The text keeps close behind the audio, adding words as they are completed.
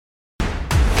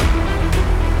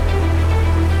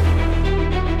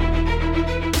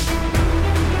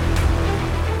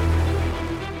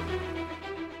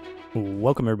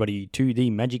welcome everybody to the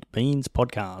Magic Beans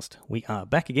podcast. We are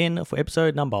back again for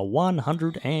episode number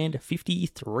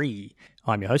 153.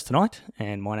 I'm your host tonight,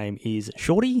 and my name is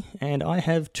Shorty, and I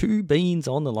have two beans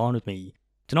on the line with me.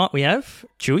 Tonight we have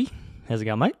Chewy. How's it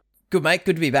going, mate? Good, mate.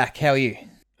 Good to be back. How are you?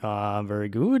 Very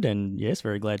good, and yes,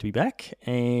 very glad to be back.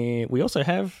 And we also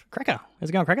have Cracker. How's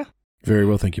it going, Cracker? Very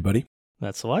well, thank you, buddy.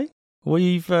 That's the way.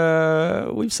 We've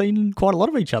seen quite a lot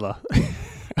of each other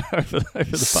over the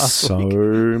past week.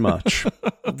 So much.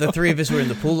 The three of us were in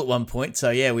the pool at one point, so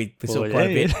yeah, we saw quite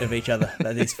a bit of each other.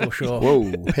 That is for sure.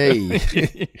 Whoa,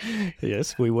 hey.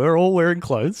 Yes, we were all wearing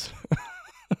clothes.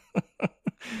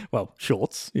 Well,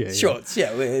 shorts. Yeah, shorts,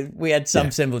 yeah. We had some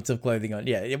semblance of clothing on.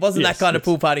 Yeah, it wasn't that kind of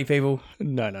pool party, people.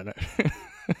 No.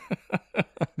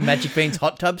 Magic Beans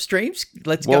hot tub streams.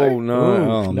 Let's Whoa, go.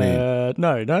 no. Oh, man.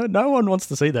 No one wants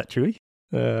to see that, Chewy.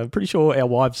 Pretty sure our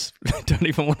wives don't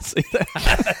even want to see that.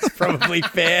 That's probably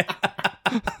fair.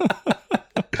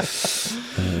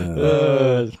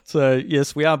 So,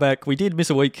 yes, we are back. We did miss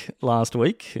a week last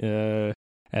week,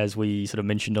 as we sort of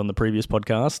mentioned on the previous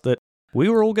podcast, that we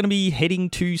were all going to be heading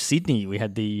to Sydney. We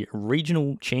had the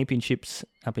regional championships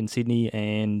up in Sydney,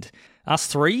 and us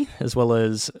three, as well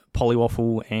as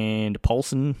Polywaffle and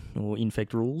Paulson, or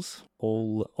Infect Rules,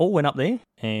 all went up there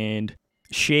and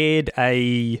shared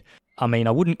I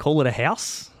wouldn't call it a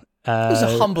house. It was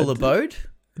a humble abode.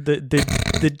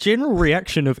 The general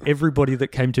reaction of everybody that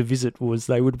came to visit was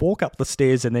they would walk up the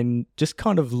stairs and then just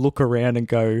kind of look around and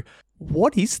go,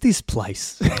 what is this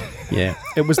place? Yeah.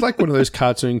 It was like one of those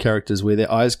cartoon characters where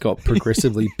their eyes got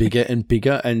progressively bigger and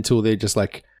bigger until they're just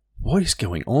like, what is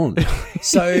going on?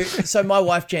 So my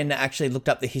wife Jen actually looked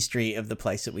up the history of the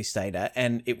place that we stayed at,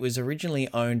 and it was originally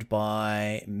owned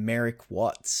by Merrick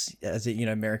Watts, as it,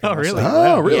 Merrick. Oh, really?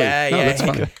 Oh, really? Yeah, Oh, yeah. that's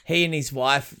funny. He and his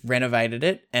wife renovated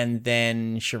it, and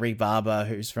then Cherie Barber,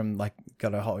 who's from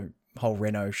got a whole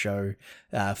reno show,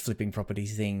 flipping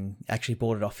properties thing, actually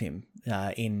bought it off him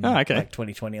in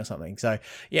 2020 or something. So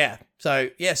yeah,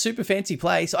 super fancy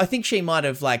place. I think she might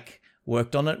have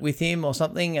worked on it with him or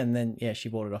something, and then she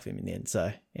bought it off him in the end.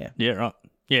 So yeah, right.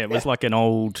 Yeah, it was like an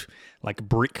old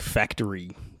brick factory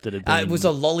that had been. It was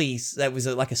a lollies. That was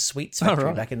like a sweets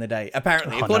factory back in the day.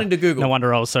 Apparently, according to Google. No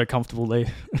wonder I was so comfortable there.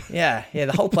 Yeah.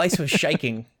 The whole place was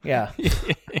shaking. Yeah.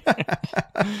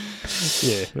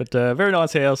 Yeah, but very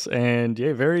nice house, and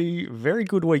very, very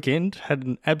good weekend. Had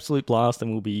an absolute blast,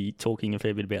 and we'll be talking a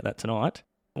fair bit about that tonight.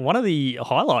 One of the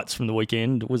highlights from the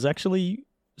weekend was actually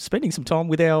spending some time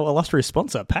with our illustrious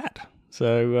sponsor, Pat.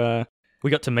 So we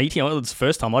got to meet him. It's the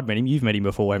first time I'd met him. You've met him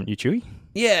before, haven't you, Chewy?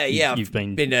 Yeah. You've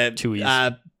been to his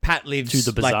Pat lives to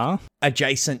the bazaar,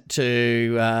 adjacent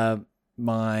to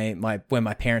where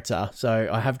my parents are. So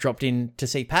I have dropped in to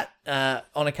see Pat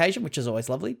on occasion, which is always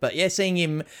lovely. But yeah, seeing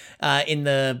him in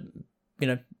the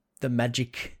the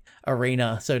magic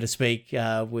arena, so to speak,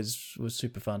 was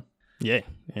super fun. Yeah,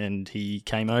 and he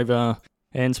came over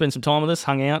and spent some time with us,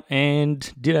 hung out,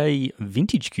 and did a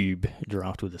Vintage Cube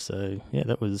draft with us. So, yeah,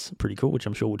 that was pretty cool, which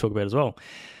I'm sure we'll talk about as well.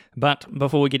 But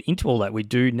before we get into all that, we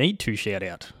do need to shout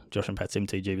out Josh and Pat's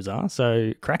MTG Bazaar.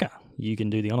 So, Cracker, you can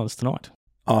do the honours tonight.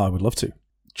 Oh, I would love to.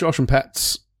 Josh and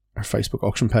Pat's Facebook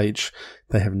auction page,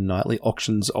 they have nightly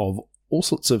auctions of all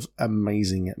sorts of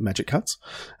amazing Magic cards.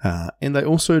 And they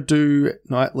also do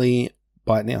nightly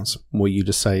buy it nows, where you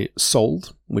just say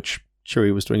sold, which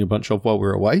Chewy was doing a bunch of while we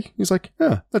were away. He's like,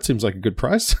 that seems like a good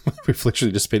price. We've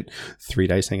literally just spent 3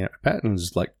 days hanging out with Pat, and it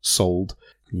was sold.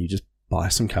 And you just buy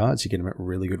some cards, you get them at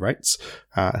really good rates.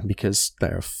 Because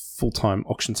they're a full-time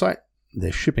auction site,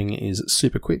 their shipping is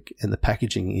super quick and the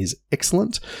packaging is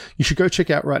excellent. You should go check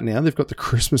out right now. They've got the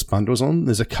Christmas bundles on.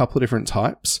 There's a couple of different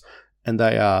types, and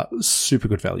they are super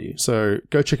good value. So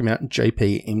go check them out,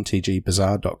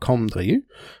 jpmtgbazaar.com.au,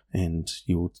 and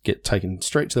you will get taken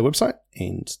straight to the website,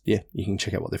 and you can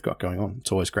check out what they've got going on.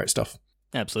 It's always great stuff.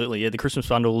 Absolutely, yeah. The Christmas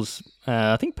bundles,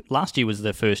 I think last year was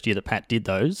the first year that Pat did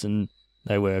those, and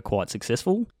they were quite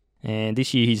successful. And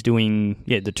this year he's doing,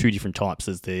 the two different types.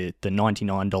 There's the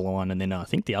 $99 one, and then I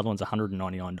think the other one's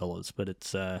 $199. But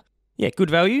it's,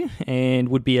 good value, and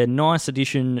would be a nice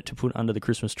addition to put under the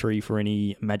Christmas tree for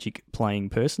any Magic playing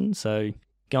person. So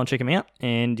go and check them out.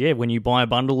 And when you buy a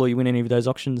bundle or you win any of those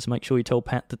auctions, make sure you tell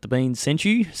Pat that the Beans sent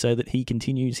you so that he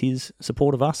continues his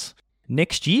support of us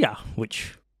next year,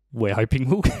 which we're hoping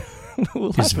will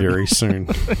It's very soon.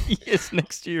 Yes,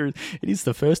 next year. It is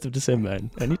the 1st of December,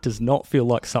 and it does not feel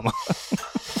like summer.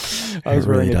 I was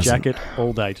wearing a jacket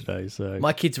all day today. So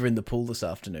my kids were in the pool this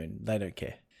afternoon. They don't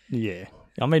care. Yeah.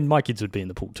 I mean, my kids would be in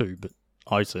the pool too, but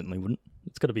I certainly wouldn't.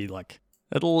 It's got to be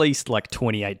at least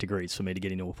 28 degrees for me to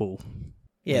get into a pool.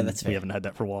 Yeah, that's fair. We haven't had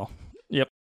that for a while. Yep.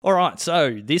 All right,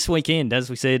 so this weekend, as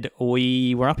we said,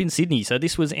 we were up in Sydney. So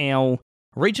this was our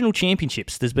regional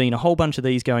championships. There's been a whole bunch of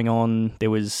these going on. There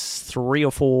was 3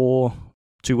 or 4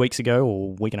 2 weeks ago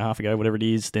or week and a half ago, whatever it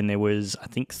is. Then there was, I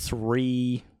think,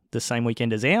 3 the same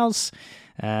weekend as ours.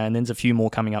 And then there's a few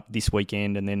more coming up this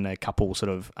weekend and then a couple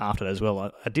sort of after that as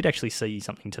well. I did actually see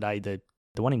something today. The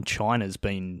one in China's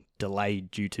been delayed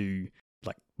due to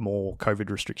like more COVID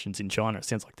restrictions in China. It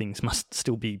sounds like things must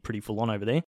still be pretty full on over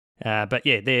there. But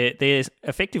yeah, they're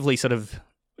effectively sort of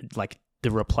like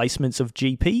the replacements of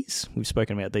GPs. We've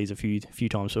spoken about these a few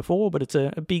times before, but it's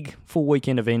a big full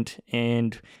weekend event,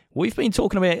 and we've been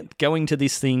talking about going to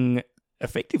this thing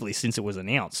effectively since it was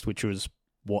announced, which was,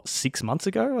 6 months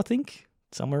ago, I think,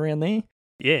 somewhere around there.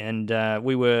 Yeah, and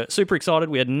we were super excited.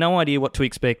 We had no idea what to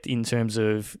expect in terms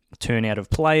of turnout of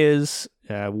players.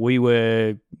 We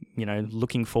were,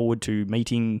 looking forward to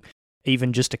meeting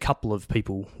even just a couple of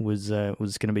people was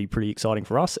going to be pretty exciting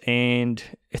for us. And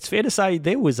it's fair to say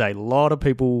there was a lot of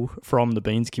people from the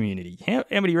Beans community. How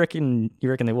many you reckon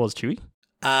there was, Chewy?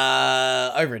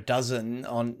 Over a dozen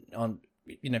on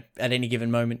at any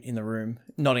given moment in the room,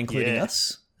 not including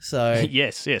us. So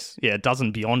yes, yeah, a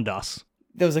dozen beyond us.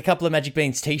 There was a couple of Magic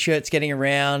Beans t-shirts getting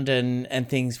around and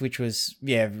things, which was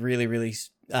really, really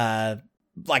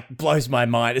blows my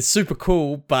mind. It's super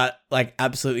cool, but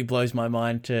absolutely blows my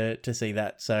mind to see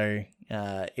that. So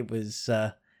it was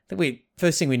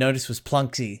first thing we noticed was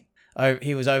Plunksy.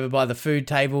 He was over by the food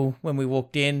table when we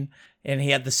walked in, and he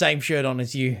had the same shirt on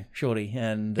as you, Shorty,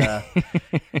 and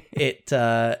it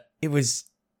was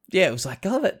like,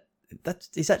 oh,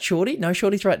 is that Shorty? No,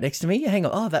 Shorty's right next to me. Hang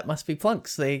on, oh, that must be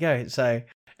Plunks. There you go. So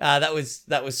that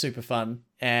was super fun,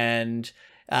 and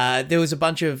there was a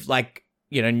bunch of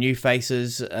new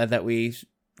faces that we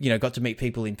got to meet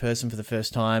people in person for the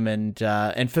first time, and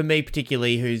for me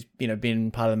particularly, who's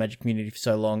been part of the Magic community for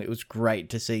so long, it was great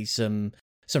to see some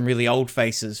really old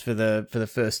faces for the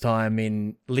first time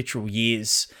in literal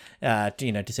years.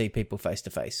 To see people face to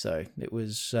face, so it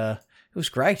was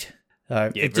great.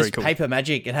 It just cool. Paper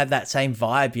Magic. It had that same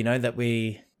vibe, that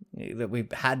we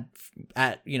had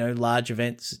at large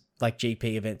events like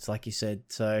GP events, like you said.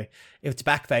 So it's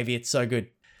back, baby. It's so good.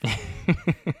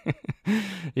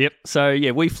 Yep. So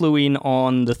yeah, we flew in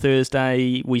on the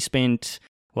Thursday. We spent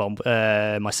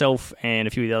myself and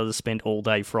a few of the others spent all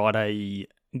day Friday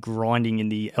grinding in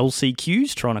the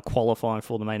LCQs, trying to qualify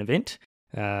for the main event.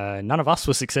 None of us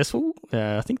were successful.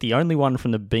 I think the only one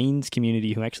from the Beans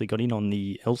community who actually got in on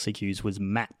the LCQs was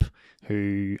Map,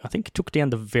 who I think took down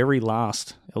the very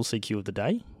last LCQ of the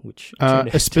day, which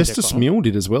Asbestos Mule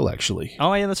did as well, actually.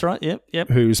 Oh yeah, that's right. Yep.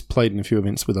 Who's played in a few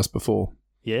events with us before.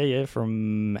 Yeah,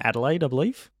 from Adelaide, I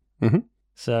believe. Mm-hmm.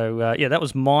 So that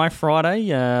was my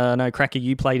Friday. I know Cracker,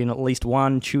 you played in at least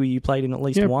one. Chewy, you played in at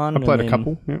least one. I played a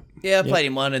couple. Yeah, I played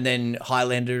in one, and then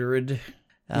Highlander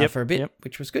for a bit,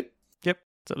 which was good.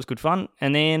 So it was good fun.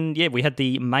 And then, we had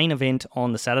the main event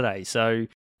on the Saturday. So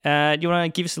do you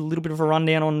want to give us a little bit of a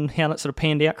rundown on how that sort of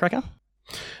panned out, Cracker?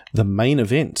 The main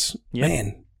event? Yep.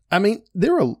 Man, I mean,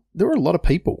 there were a lot of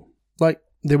people.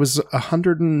 There was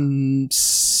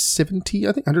 170,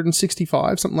 I think,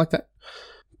 165, something like that,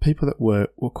 people that were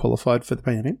qualified for the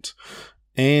main event.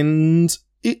 And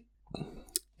it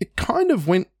kind of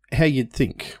went how you'd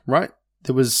think, right?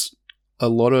 There was a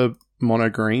lot of mono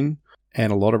green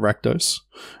and a lot of Rakdos.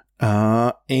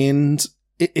 And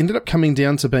it ended up coming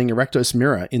down to being a Rakdos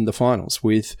mirror in the finals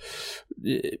with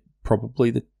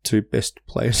probably the 2 best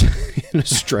players in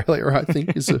Australia, I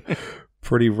think, is a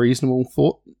pretty reasonable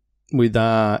thought. With,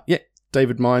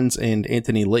 David Mines and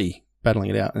Anthony Lee battling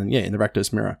it out. And, in the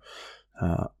Rakdos mirror,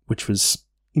 which was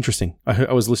interesting.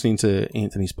 I was listening to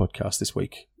Anthony's podcast this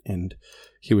week, and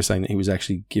he was saying that he was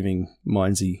actually giving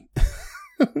Minesy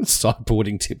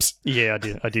sideboarding tips. Yeah,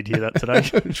 I did hear that today.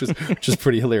 which was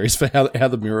pretty hilarious for how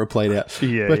the mirror played out.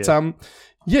 Yeah, but I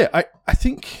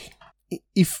think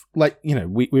if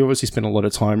we obviously spent a lot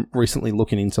of time recently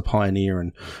looking into Pioneer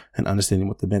and understanding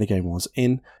what the metagame was,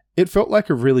 and it felt like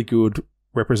a really good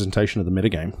representation of the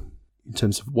metagame in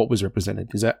terms of what was represented.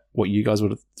 Is that what you guys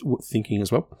were thinking as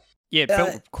well? Yeah, it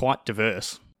felt quite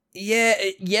diverse. Yeah,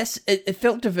 yes, it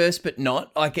felt diverse, but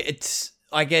not. I guess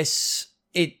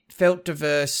it felt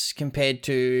diverse compared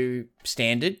to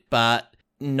standard, but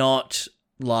not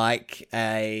like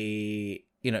it's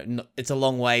a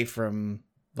long way from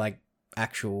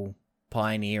actual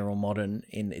Pioneer or Modern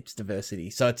in its diversity.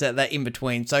 So it's at that in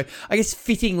between. So I guess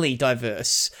fittingly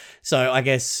diverse. So I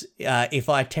guess if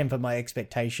I temper my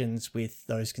expectations with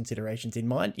those considerations in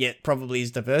mind, it probably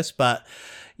is diverse, but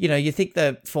you think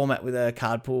the format with a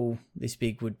card pool this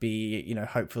big would be,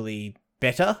 hopefully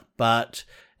better, but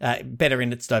better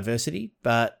in its diversity,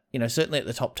 but certainly at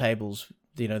the top tables,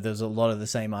 there's a lot of the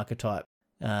same archetype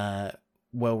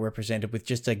well represented, with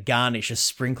just a garnish, a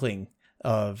sprinkling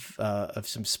of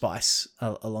some spice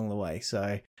along the way.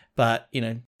 So, but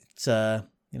it's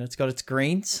it's got its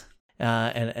greens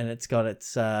and it's got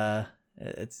its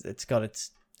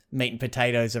meat and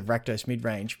potatoes of Rakdos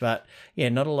mid-range, but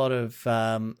not a lot of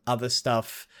other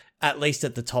stuff, at least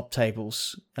at the top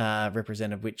tables,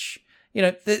 represented, which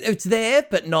it's there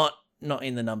but not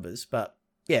in the numbers. But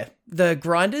the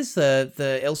grinders,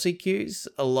 the LCQs,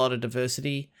 a lot of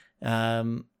diversity.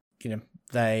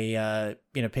 They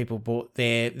people bought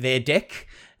their deck,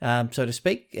 so to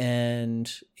speak,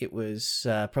 and it was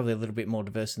probably a little bit more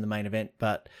diverse in the main event.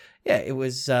 But it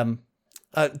was a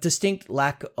distinct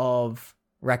lack of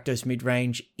Rakdos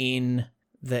mid-range in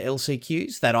the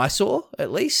LCQs that I saw,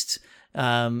 at least.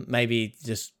 Maybe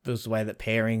just was the way that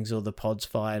pairings or the pods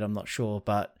fired, I'm not sure.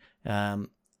 But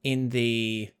in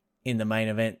the main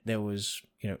event, there was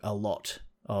a lot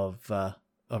of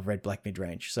red-black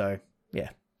mid-range. So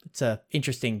it's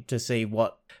interesting to see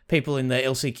what people in the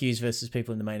LCQs versus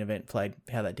people in the main event played,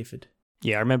 how that differed.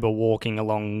 Yeah, I remember walking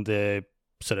along the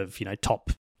sort of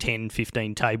top 10,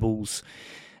 15 tables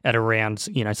at around,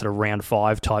 sort of round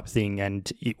 5 type thing,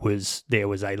 and there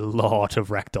was a lot of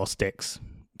Rakdos decks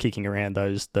kicking around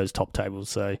those top tables.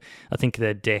 So I think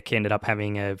the deck ended up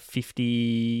having a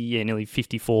nearly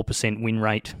 54% win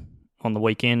rate on the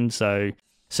weekend. So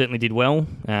certainly did well,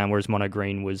 whereas Mono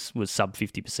Green was sub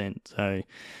 50%. So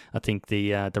I think the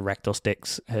Rakdos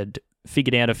decks had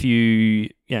figured out a few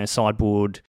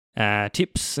sideboard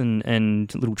tips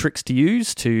and little tricks to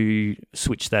use to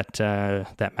switch that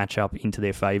matchup into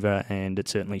their favour, and it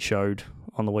certainly showed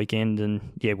on the weekend.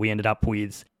 And we ended up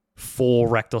with 4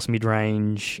 Rakdos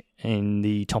mid-range in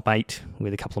the top 8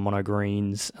 with a couple of Mono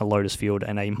Greens, a Lotus Field,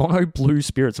 and a Mono Blue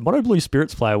Spirits. A Mono Blue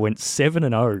Spirits player went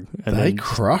 7-0. And they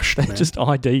crushed, They just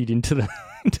ID'd into the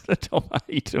top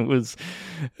 8. It was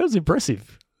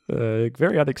impressive.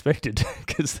 Very unexpected,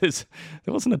 because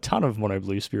there wasn't a ton of Mono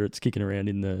Blue Spirits kicking around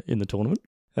in the tournament.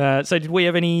 So did we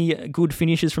have any good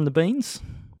finishes from the Beans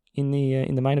in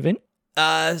the main event?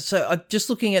 So I'm just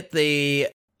looking at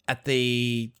the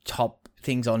top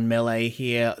things on Melee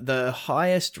here. The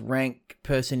highest rank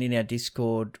person in our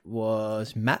Discord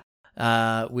was Matt,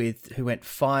 who went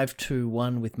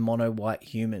 5-2-1 with Mono White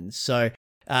Humans. So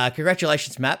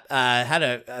congratulations, Matt. Had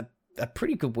a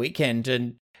pretty good weekend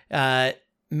and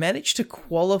managed to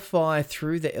qualify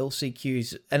through the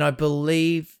LCQs, and I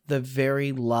believe the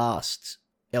very last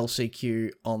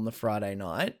LCQ on the Friday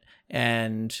night,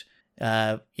 and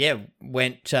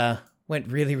went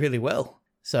really, really well.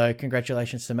 So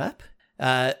congratulations to Map.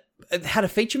 Had a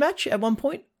feature match at one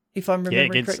point, if I'm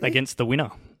remembering correctly. Against the winner,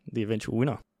 the eventual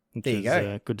winner. There you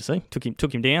go. Good to see.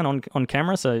 Took him down on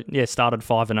camera. So started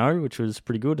 5-0, which was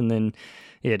pretty good, and then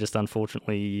just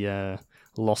unfortunately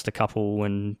lost a couple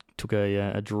and took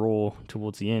a draw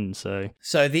towards the end. So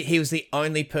he was the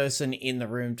only person in the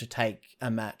room to take a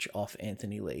match off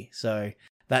Anthony Lee. So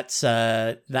that's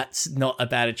not a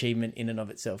bad achievement in and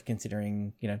of itself,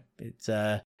 considering it's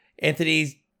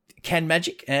Anthony's can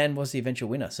magic and was the eventual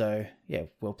winner. So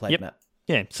well played, Matt.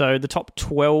 Yeah, so the top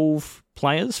 12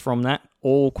 players from that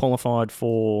all qualified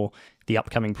for the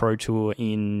upcoming Pro Tour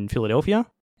in Philadelphia.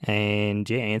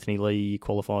 And Anthony Lee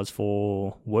qualifies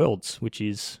for Worlds, which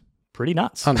is pretty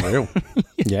nuts. Unreal.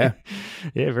 Yeah.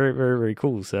 Yeah, very, very, very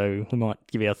cool. So we might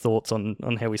give our thoughts on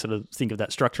how we sort of think of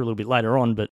that structure a little bit later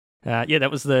on. But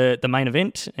that was the main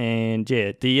event. And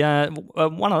the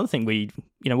one other thing we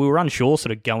were unsure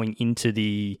sort of going into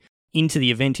the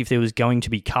event if there was going to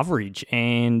be coverage,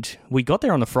 and we got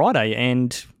there on the Friday,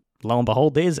 and lo and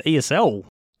behold, there's ESL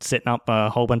setting up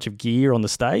a whole bunch of gear on the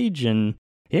stage, and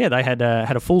they had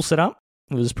a full setup.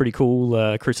 It was pretty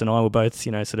cool. Chris and I were both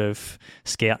sort of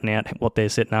scouting out what they're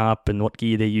setting up and what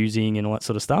gear they're using and all that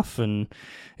sort of stuff, and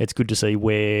it's good to see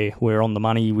where we're on the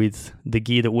money with the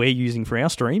gear that we're using for our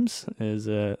streams. There's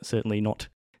certainly not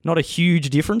a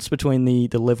huge difference between the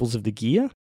levels of the gear,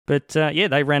 but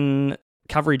they ran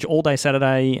coverage all day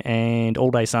Saturday and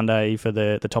all day Sunday for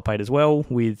the top 8 as well,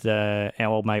 with our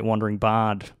old mate Wandering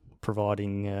Bard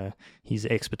providing his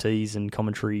expertise and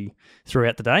commentary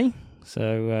throughout the day.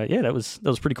 So that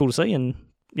was pretty cool to see, and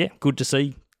good to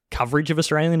see coverage of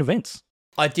Australian events.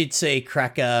 I did see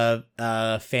Cracker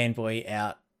fanboy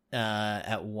out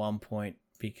at one point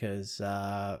because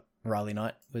Riley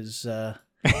Knight was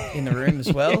in the room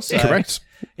as well. So, correct.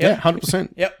 Yep.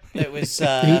 100%. Yep. It was.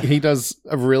 He does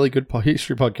a really good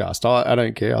history podcast. I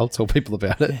don't care. I'll tell people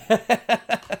about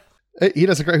it. he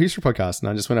does a great history podcast, and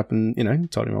I just went up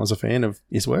and told him I was a fan of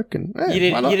his work. And you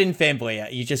didn't fanboy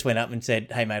out. You just went up and said,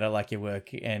 "Hey mate, I like your work,"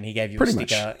 and he gave you a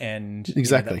sticker. And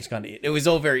exactly, that was kind of it. It was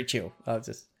all very chill. I was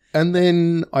just. And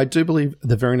then I do believe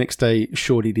the very next day,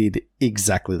 Shorty did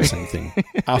exactly the same thing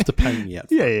after paying me out.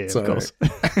 Yeah, of course.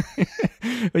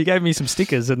 Well, he gave me some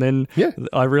stickers, and then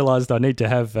I realised I need to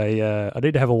have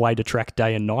a way to track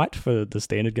day and night for the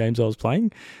standard games I was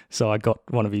playing. So I got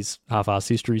one of his half-assed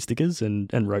history stickers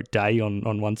and wrote day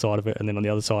on one side of it, and then on the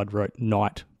other side wrote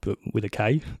night, but with a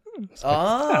K.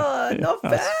 So, not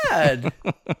bad.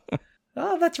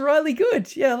 Oh, that's really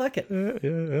good. Yeah, I like it.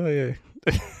 Yeah.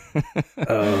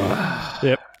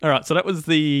 Yep. All right. So that was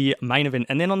the main event,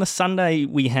 and then on the Sunday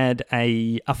we had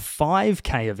a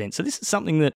 5K event. So this is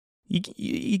something that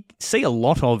you see a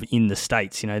lot of in the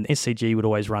States. SCG would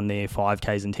always run their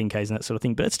 5Ks and 10Ks and that sort of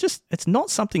thing, but it's not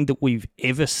something that we've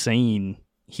ever seen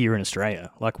here in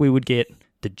Australia. Like, we would get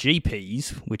the GPs,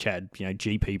 which had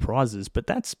GP prizes, but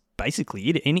that's basically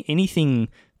it. Anything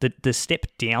that the step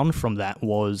down from that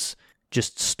was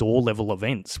just store level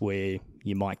events where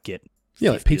you might get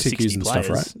like PTQs and stuff,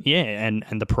 right? Yeah,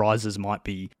 and the prizes might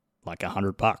be like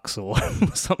 $100 or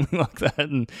something like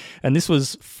that. And this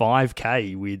was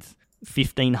 5K with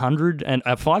 1,500 and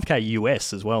 5K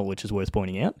US as well, which is worth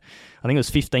pointing out. I think it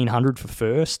was 1,500 for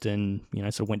first, and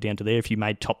sort of went down to there. If you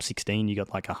made top 16, you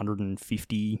got like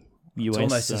 150 US. It's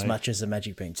almost as much as the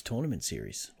Magic Beans tournament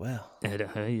series. Wow.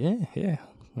 Yeah.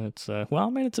 It's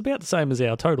it's about the same as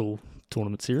our total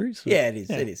tournament series. Yeah, it is.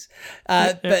 Yeah. It is.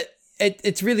 But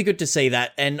it's really good to see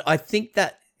that, and I think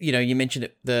that you mentioned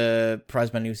it, the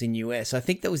prize money was in US. I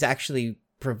think that was actually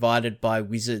provided by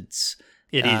Wizards.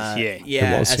 It is,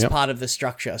 yeah, as part of the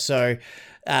structure. So,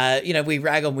 we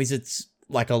rag on Wizards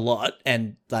like a lot,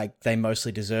 and like they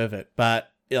mostly deserve it.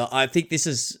 But I think this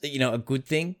is a good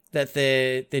thing that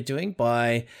they're doing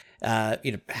by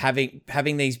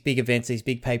having these big events, these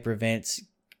big paper events,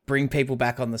 bring people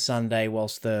back on the Sunday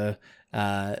whilst the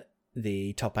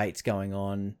top eight's going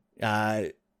on.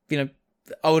 I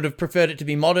would have preferred it to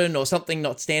be modern or something,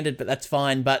 not standard, but that's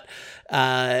fine. But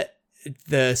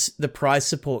the prize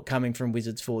support coming from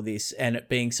Wizards for this and it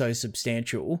being so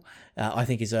substantial, I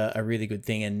think is a really good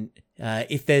thing. And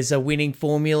if there's a winning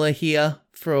formula here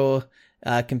for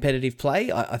competitive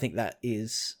play, I think that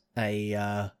is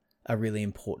a really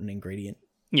important ingredient.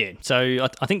 Yeah, so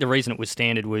I think the reason it was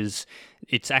standard was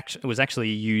it was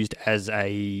actually used as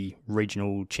a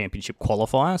regional championship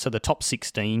qualifier. So the top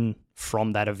 16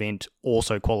 from that event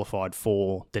also qualified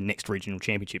for the next regional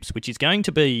championships, which is going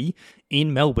to be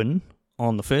in Melbourne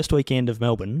on the first weekend of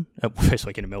March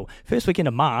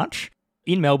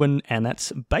in Melbourne, and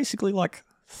that's basically like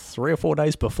 3 or 4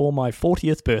 days before my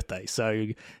 40th birthday. So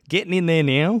getting in there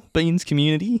now, Beans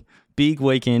community, big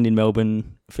weekend in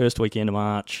Melbourne, first weekend of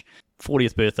March.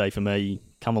 40th birthday for me.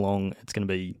 Come along. It's going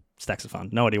to be stacks of fun.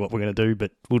 No idea what we're going to do,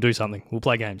 but we'll do something. We'll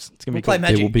play games. It's going to be cool.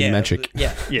 Magic. There will be magic.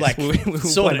 Yeah. Yes, we'll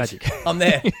play Magic. I'm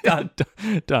there. Done.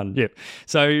 Done. Yep.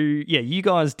 So, you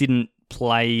guys didn't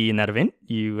play in that event.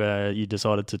 You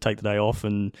decided to take the day off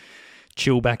and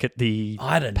chill back at the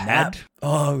I had a pad. Nap.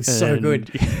 Oh, so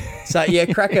good. So,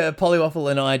 Cracker,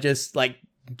 Polywaffle and I just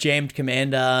jammed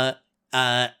Commander,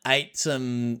 ate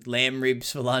some lamb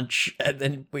ribs for lunch, and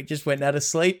then we just went out of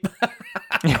sleep.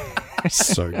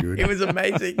 So good. It was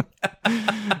amazing.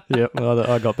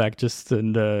 Well, I got back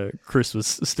and Chris was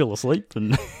still asleep,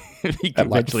 and he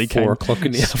eventually came 4 o'clock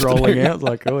in the strolling out.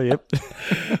 Like, oh, yep.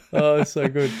 Oh, so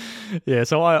good. Yeah,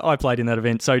 so I played in that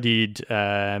event. So did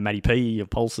Matty P of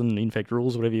Paulson, Infect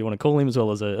Rules, whatever you want to call him, as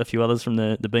well as a few others from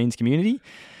the Beans community.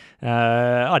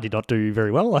 I did not do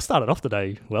very well. I started off the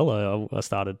day well. I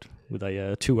started with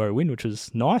a 2-0 win, which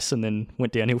was nice, and then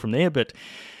went downhill from there. But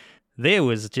there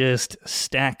was just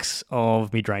stacks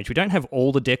of mid-range. We don't have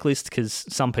all the deck lists because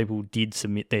some people did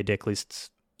submit their deck lists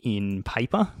in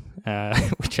paper,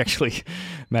 which actually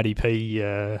Matty P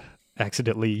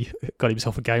accidentally got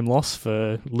himself a game loss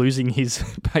for losing his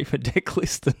paper deck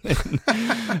list. And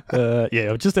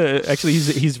then, actually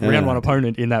his round one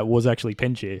opponent in that was actually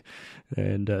Penchair,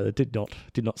 and did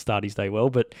not start his day well.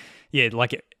 But yeah,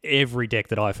 like every deck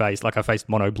that I faced, like I faced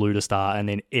Mono Blue to start, and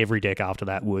then every deck after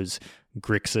that was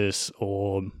Grixis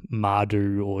or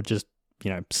Mardu or just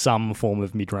some form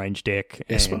of mid-range deck.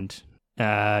 Esper. And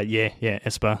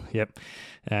Esper, yep.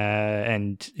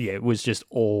 It was just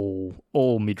all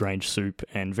mid-range soup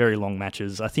and very long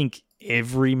matches. I think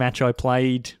every match I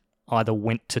played either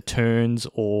went to turns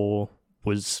or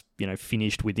was,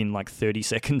 finished within like 30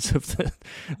 seconds of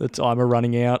the timer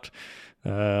running out.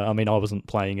 I wasn't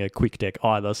playing a quick deck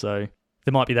either, so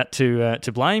there might be that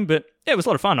to blame, but yeah, it was a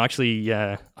lot of fun. Actually,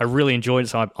 I really enjoyed it.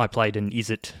 So I played an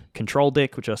Izzet control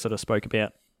deck, which I sort of spoke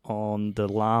about on the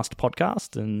last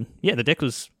podcast, and yeah, the deck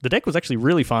was actually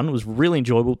really fun. It was really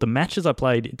enjoyable. The matches I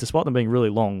played, despite them being really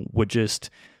long, were just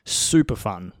super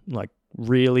fun. Like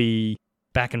really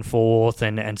back and forth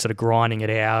and sort of grinding it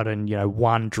out, and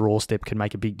one draw step can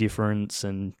make a big difference,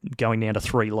 and going down to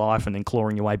 3 life and then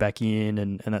clawing your way back in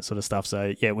and that sort of stuff.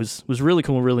 So yeah, it was really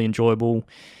cool, really enjoyable,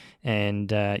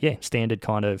 and yeah, standard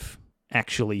kind of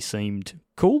actually seemed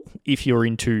cool if you're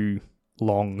into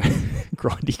long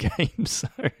grindy games. So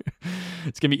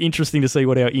it's going to be interesting to see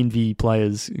what our Envy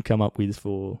players come up with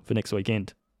for next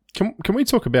weekend. Can we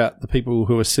talk about the people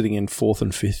who are sitting in 4th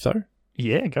and 5th though?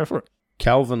 Yeah, go for it.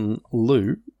 Calvin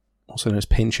Liu, also known as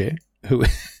Penchair, who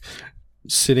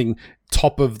sitting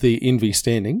top of the Envy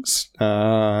standings,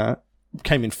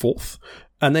 came in 4th.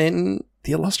 And then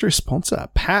the illustrious sponsor,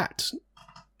 Pat,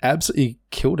 absolutely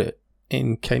killed it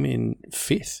and came in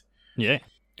 5th. Yeah.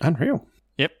 Unreal.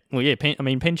 Yep. Well, yeah,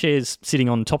 Penchair's sitting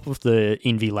on top of the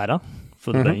Envy ladder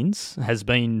for the Beans, has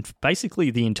been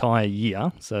basically the entire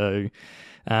year. So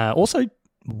also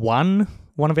won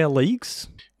one of our leagues.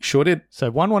 Sure did.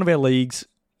 So won one of our leagues,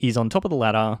 is on top of the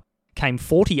ladder, came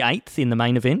 48th in the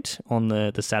main event on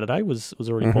the Saturday, was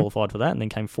already qualified for that, and then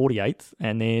came 48th,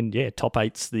 and then, yeah, top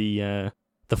 8's the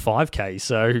 5K.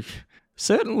 So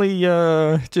certainly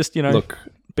just, Look,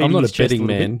 I'm not a betting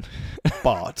man,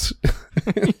 but...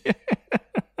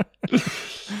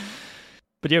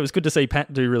 But yeah, it was good to see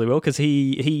Pat do really well, because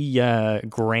he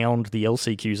ground the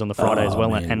LCQs on the Friday as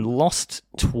well, and lost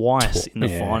twice in the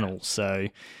finals. So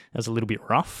that was a little bit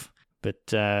rough. But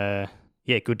yeah,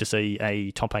 good to see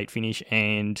a top 8 finish.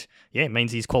 And yeah, it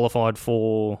means he's qualified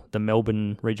for the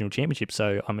Melbourne Regional Championship.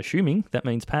 So I'm assuming that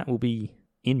means Pat will be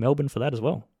in Melbourne for that as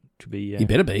well. Which would be, he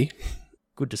better be.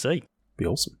 Good to see. Be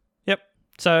awesome. Yep.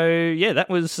 So yeah, that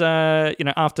was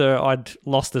after I'd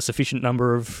lost a sufficient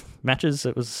number of matches,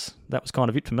 that was kind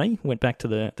of it for me. Went back to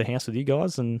the house with you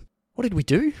guys, and what did we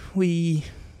do? We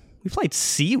played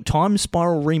Sealed, Time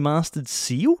Spiral Remastered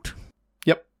Sealed.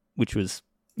 Yep. Which was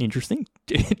interesting.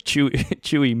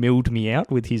 Chewy milled me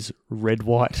out with his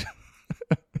red-white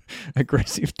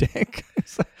aggressive deck.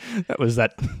 So that was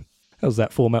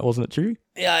that format, wasn't it, Chewy?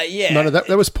 Yeah. No,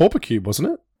 that was Pauper Cube,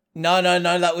 wasn't it? No,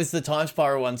 that was the Time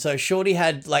Spiral one. So Shorty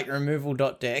had like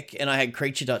removal.deck and I had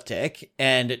creature.deck,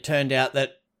 and it turned out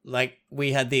that like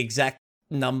we had the exact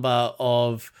number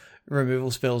of removal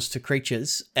spells to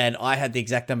creatures, and I had the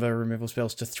exact number of removal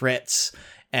spells to threats,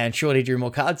 and Shorty drew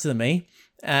more cards than me,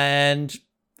 and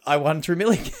I won through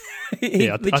milling.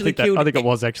 Yeah, I think it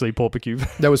was actually Pauper Cube.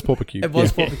 That was Pauper Cube. It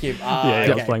was Pauper Cube.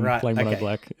 Okay, playing Mono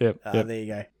Black. Yep. There you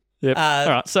go. Yep. All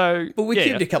right. So, but we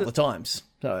cubed a couple of times.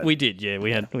 So. We did. Yeah,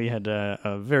 we had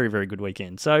a very, very good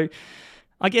weekend. So,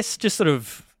 I guess just sort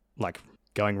of like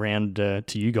going round to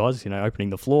you guys, opening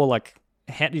the floor. Like,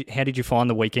 how did you find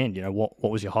the weekend?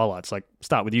 What was your highlights? Like,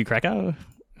 start with you, Cracker.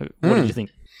 What did you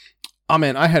think? Oh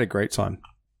man, I had a great time.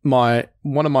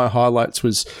 One of my highlights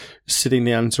was sitting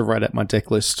down to write out my deck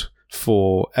list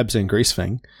for Abzan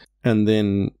Greasefang, and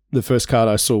then the first card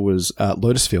I saw was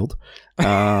Lotus Field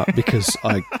because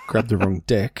I grabbed the wrong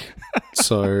deck.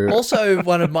 So also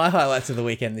one of my highlights of the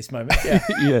weekend this moment. Yeah.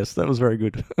 Yes, that was very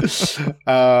good.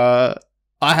 I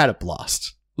had a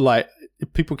blast. Like,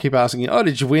 people keep asking, "Oh,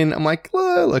 did you win?" I'm like,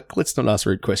 well, look, let's not ask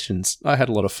rude questions. I had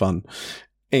a lot of fun,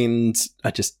 and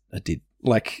I did.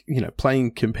 Like,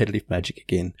 playing competitive Magic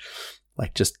again,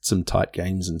 like just some tight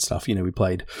games and stuff. We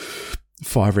played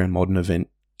 5-round Modern event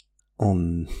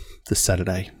on the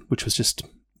Saturday, which was just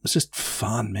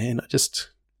fun, man. I just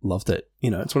loved it.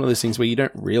 It's one of those things where you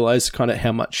don't realize kind of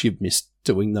how much you've missed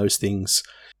doing those things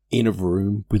in a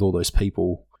room with all those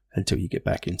people until you get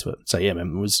back into it. So yeah,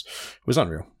 man, it was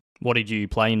unreal. What did you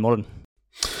play in Modern?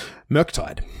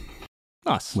 Murktide.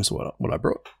 Nice. Was what I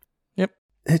brought. Yep.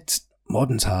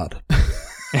 Modern's hard.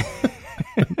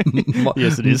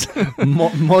 Yes, it is.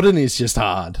 Modern is just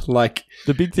hard. Like,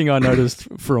 the big thing I noticed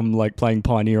from like playing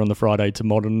Pioneer on the Friday to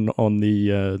Modern on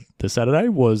the Saturday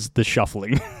was the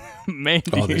shuffling. Man,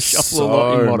 you shuffle a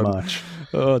lot in Modern. Much.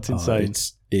 Oh, it's insane.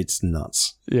 It's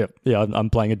nuts. Yeah. I'm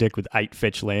playing a deck with 8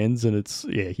 fetch lands, and it's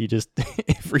you just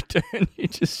every turn you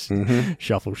just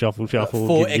shuffle.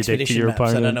 4 expedition maps.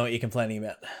 Opponent. I don't know what you're complaining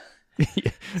about.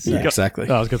 Exactly.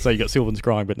 I was going to say you got Sylvan's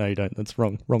Crying, but no, you don't. That's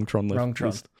wrong. Wrong Tron list. Wrong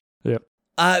Tron. Yep.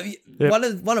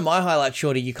 Yep. One of my highlights,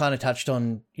 Shorty, you kind of touched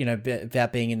on,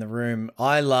 about being in the room.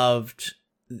 I loved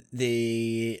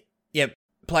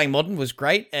playing Modern was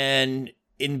great, and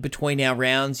in between our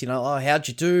rounds, how'd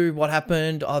you do? What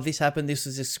happened? Oh, this happened. This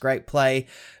was this great play.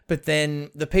 But then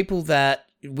the people that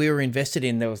we were invested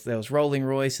in. There was Rolling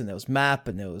Royce, and there was Map,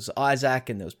 and there was Isaac,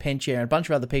 and there was Penchair, and a bunch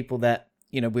of other people that,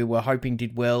 you know, we were hoping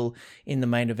did well in the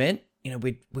main event. You know,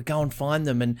 we'd go and find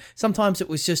them, and sometimes it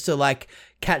was just to like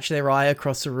catch their eye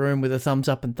across the room with a thumbs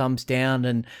up and thumbs down,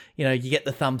 and you know, you get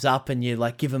the thumbs up and you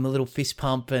like give them a little fist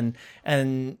pump, and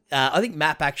I think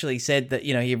Map actually said that,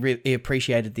 you know, he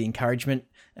appreciated the encouragement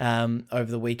over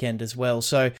the weekend as well.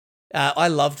 So I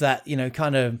loved that, you know,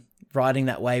 kind of riding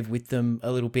that wave with them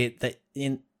a little bit.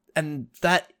 In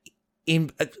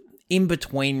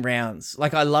between rounds,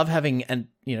 like I love having an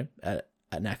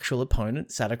actual opponent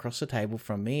sat across the table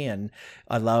from me, and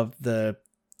I love the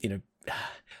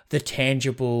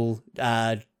tangible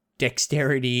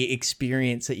dexterity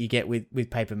experience that you get with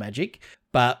Paper Magic.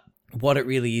 But what it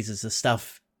really is the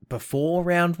stuff before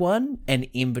round one and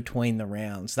in between the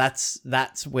rounds.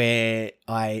 That's where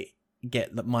I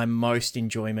get my most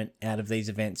enjoyment out of these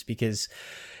events, because,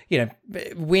 you know,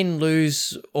 win,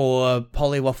 lose, or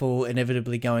Polywaffle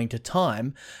inevitably going to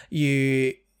time,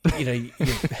 you're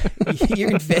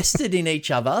invested in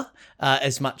each other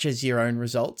as much as your own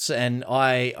results, and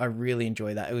I really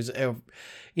enjoy that. It was,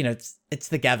 you know, it's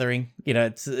the gathering. You know,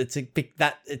 it's a big,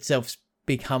 that itself's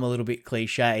become a little bit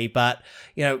cliche, but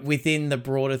you know, within the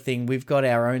broader thing, we've got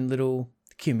our own little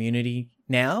community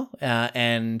now,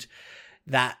 and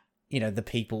that, you know, the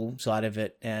people side of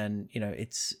it, and you know,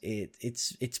 it's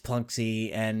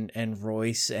Plunksy and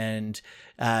Royce, and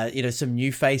you know, some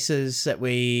new faces that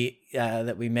we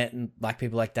met, and like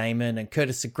people like Damon and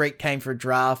Curtis the Greek came for a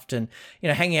draft, and you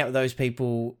know, hanging out with those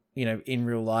people, you know, in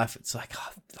real life, it's like,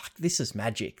 oh, like this is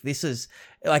magic. This is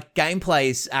like, gameplay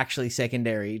is actually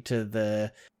secondary to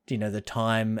the, you know, the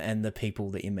time and the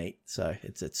people that you meet. So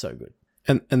it's so good.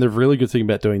 And the really good thing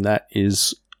about doing that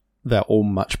is they're all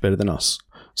much better than us.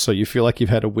 So you feel like you've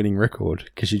had a winning record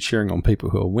because you're cheering on people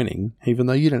who are winning, even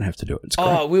though you don't have to do it. It's great.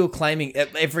 Oh, we were claiming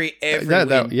every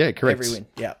win. Yeah, correct. Every win.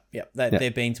 Yeah.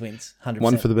 They're Beans wins, 100%.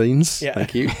 One for the Beans. Yeah.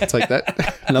 Thank you. Take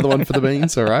that. Another one for the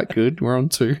Beans. All right, good. We're on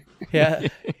 2. Yeah,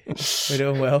 we're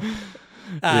doing well.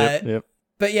 Yep.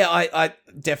 But yeah, I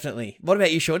definitely. What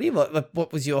about you, Shorty?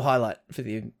 What was your highlight for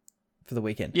the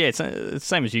weekend? Yeah, it's the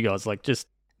same as you guys. Like, just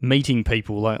meeting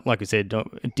people, like I said,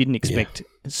 didn't expect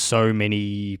so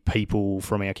many people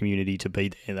from our community to be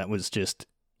there. That was just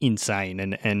insane.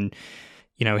 And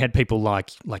you know, we had people like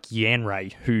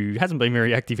Yanray, who hasn't been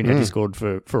very active in our Discord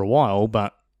for a while,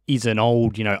 but is an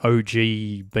old, you know,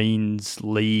 OG Beans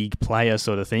League player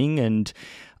sort of thing. And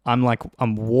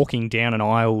I'm walking down an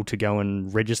aisle to go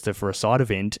and register for a side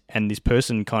event, and this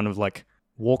person kind of like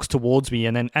walks towards me,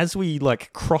 and then as we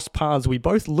like cross paths, we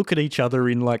both look at each other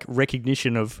in like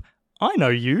recognition of, I know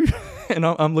you. And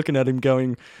I'm looking at him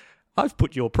going, I've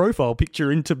put your profile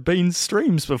picture into Bean's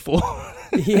streams before.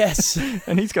 Yes.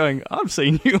 And he's going, I've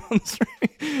seen you on stream.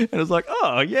 And I was like,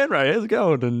 oh, yeah, Ray, how's it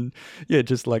going? And yeah,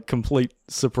 just like complete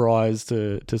surprise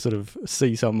to sort of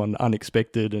see someone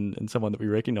unexpected and someone that we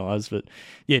recognise. But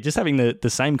yeah, just having the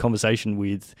same conversation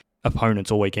with opponents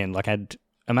all weekend. Like, I had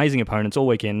amazing opponents all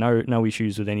weekend, no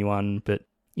issues with anyone, but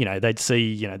you know, they'd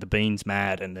see, you know, the Beans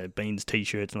mat and the Beans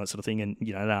t-shirts and that sort of thing, and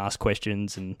you know, they ask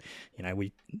questions, and you know,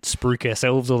 we spruik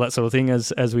ourselves, all that sort of thing,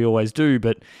 as we always do.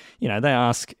 But you know, they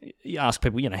ask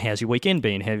people, you know, how's your weekend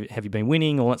been? Have you been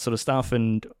winning? All that sort of stuff.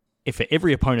 And if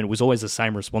every opponent, it was always the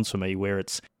same response for me, where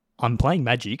it's, I'm playing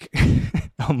Magic,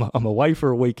 I'm away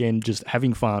for a weekend, just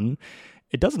having fun.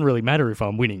 It doesn't really matter if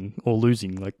I'm winning or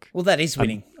losing. Like, well, that is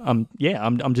winning. I'm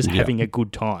just having a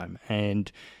good time.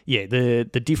 And yeah, the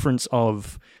difference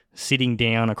of sitting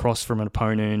down across from an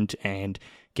opponent and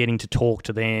getting to talk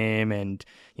to them, and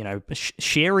you know,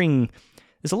 sharing.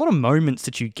 There's a lot of moments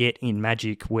that you get in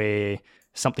Magic where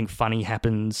something funny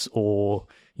happens, or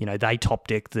you know, they top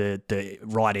deck the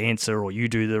right answer, or you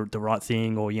do the right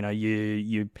thing, or you know,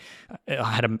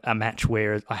 I had a match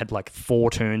where I had like 4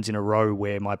 turns in a row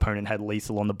where my opponent had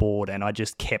lethal on the board, and I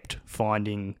just kept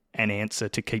finding an answer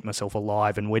to keep myself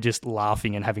alive, and we're just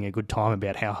laughing and having a good time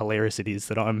about how hilarious it is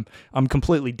that I'm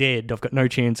completely dead. I've got no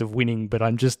chance of winning, but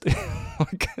I'm just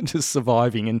like, just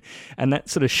surviving, and that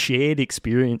sort of shared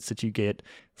experience that you get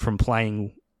from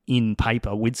playing in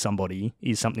paper with somebody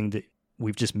is something that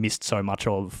we've just missed so much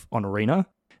of on Arena.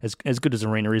 As good as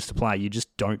Arena is to play, you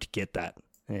just don't get that.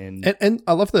 And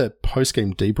I love the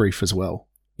post-game debrief as well.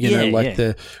 You know,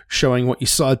 the showing what you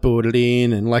sideboarded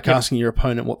in, and like asking your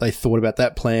opponent what they thought about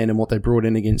that plan and what they brought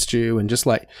in against you, and just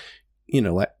like, you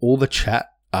know, like all the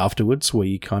chat afterwards where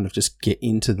you kind of just get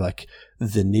into like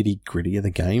the nitty-gritty of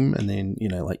the game, and then, you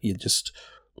know, like you just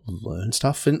learn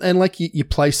stuff, and like you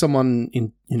play someone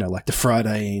in, you know, like the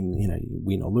Friday, and you know, you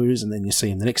win or lose, and then you see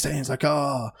them the next day, and it's like,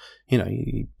 oh, you know,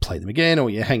 you play them again, or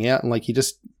you hang out, and like you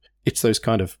just, it's those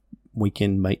kind of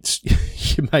weekend mates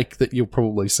you make that you'll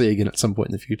probably see again at some point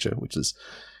in the future, which is,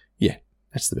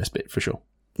 that's the best bet for sure.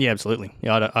 Yeah, absolutely.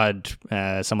 Yeah,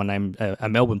 I'd someone named a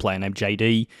Melbourne player named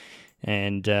JD,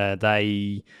 and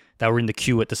they were in the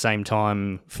queue at the same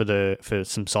time for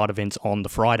some side events on the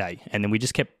Friday, and then we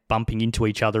just kept bumping into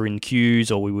each other in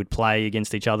queues, or we would play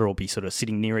against each other, or be sort of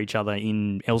sitting near each other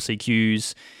in LC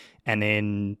queues. And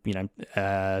then,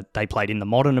 they played in the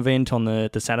modern event on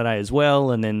the Saturday as well,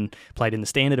 and then played in the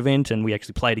standard event, and we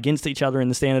actually played against each other in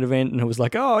the standard event, and it was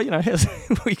like,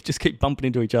 we just keep bumping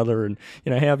into each other, and,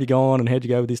 how have you gone, and how'd you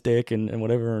go with this deck, and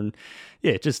whatever, and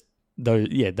just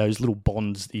those little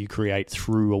bonds that you create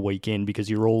through a weekend because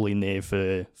you're all in there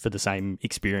for the same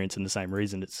experience and the same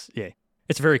reason.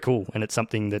 It's very cool, and it's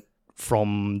something that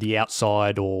from the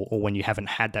outside or when you haven't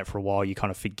had that for a while, you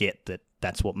kind of forget that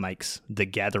that's what makes the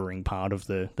gathering part of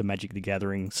the Magic the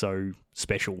Gathering so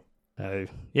special. So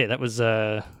that was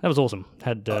awesome.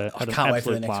 Had an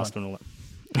absolute blast and all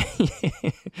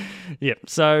that. Yeah.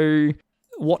 So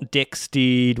what decks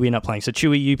did we end up playing? So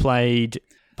Chewy, you played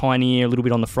Pioneer a little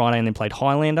bit on the Friday and then played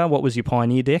Highlander. What was your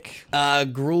Pioneer deck?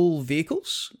 Gruul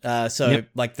vehicles.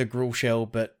 Like the Gruul shell,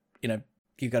 but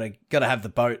you gotta have the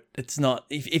boat. It's not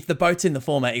if the boat's in the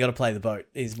format, you got to play the boat.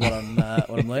 Is what I'm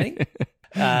learning.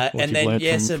 And then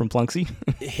from Plunksy.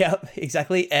 Yeah,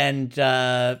 exactly. And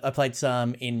I played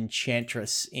some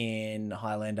Enchantress in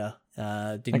Highlander.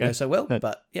 Didn't go so well,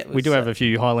 but yeah, we do have a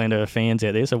few Highlander fans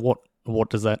out there. So what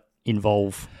does that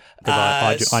involve?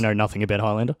 Because I know nothing about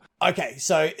Highlander. Okay,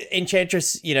 so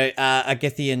Enchantress, a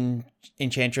Gethian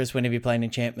Enchantress. Whenever you play an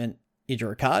enchantment, you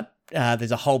draw a card.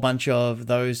 There's a whole bunch of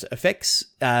those effects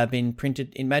been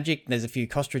printed in Magic. There's a few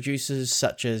cost reducers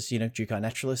such as Jukai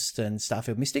Naturalist and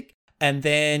Starfield Mystic. And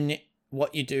then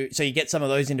what you do, so you get some of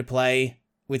those into play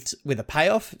with a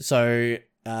payoff. So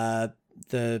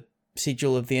the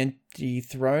Sigil of the Empty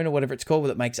Throne or whatever it's called,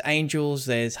 that makes angels.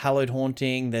 There's Hallowed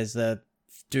Haunting. There's the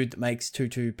dude that makes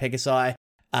 2/2 Pegasi.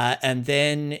 And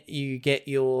then you get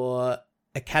your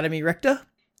Academy Rector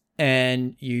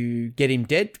and you get him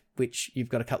dead, which you've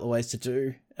got a couple of ways to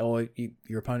do, or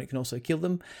your opponent can also kill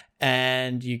them.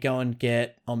 And you go and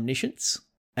get Omniscience.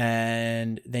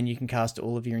 And then you can cast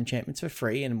all of your enchantments for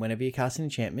free. And whenever you cast an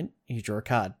enchantment, you draw a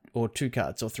card or 2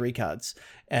 cards or 3 cards.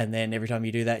 And then every time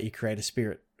you do that, you create a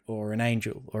spirit or an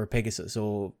angel or a Pegasus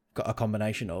or a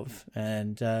combination of.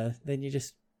 And then you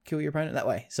just kill your opponent that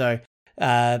way. So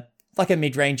like a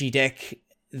mid-rangey deck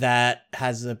that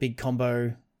has a big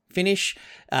combo finish.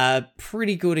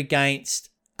 Pretty good against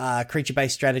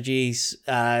creature-based strategies.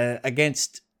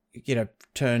 Against,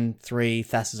 turn 3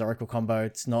 Thassa's Oracle combo,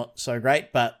 it's not so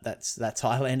great, but that's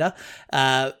Highlander.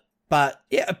 But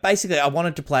yeah, basically I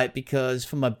wanted to play it because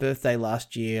for my birthday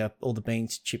last year, all the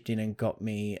beans chipped in and got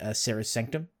me a Serra's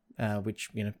Sanctum, which,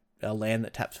 a land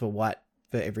that taps for white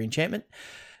for every enchantment.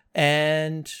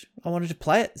 And I wanted to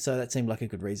play it, so that seemed like a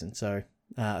good reason. So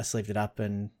I sleeved it up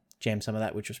and jammed some of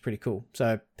that, which was pretty cool.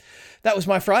 So that was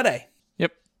my Friday.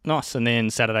 Yep, nice. And then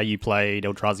Saturday you played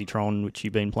Eldrazi Tron, which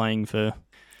you've been playing for...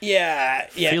 Yeah.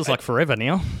 Feels like forever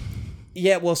now.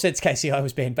 Yeah, well, since KCI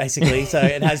was banned, basically, so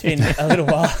it has been a little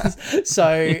while.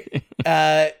 So,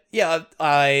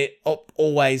 I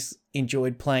always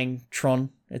enjoyed playing Tron.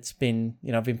 It's been,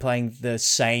 I've been playing the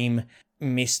same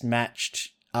mismatched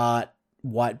art,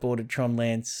 whiteboarded Tron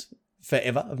lands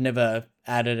forever. I've never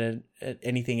added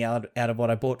anything out of what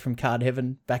I bought from Card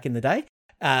Heaven back in the day.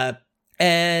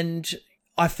 And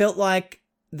I felt like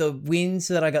the wins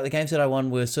that I got, the games that I won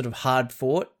were sort of hard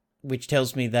fought, which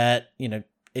tells me that,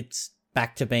 it's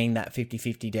back to being that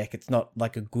 50-50 deck. It's not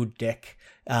like a good deck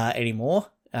anymore,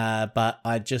 but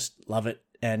I just love it.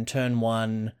 And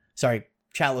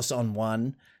Chalice on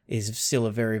 1 is still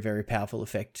a very, very powerful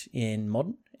effect in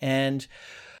Modern. And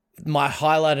my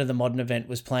highlight of the Modern event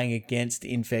was playing against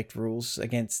Infect rules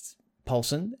against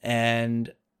Paulson,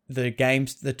 and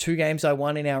the 2 games I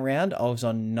won in our round, I was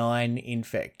on 9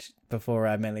 Infect before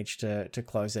I managed to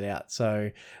close it out.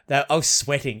 So I was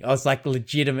sweating. I was like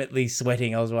legitimately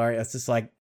sweating. I was worried. I was just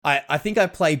like, I think I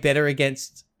play better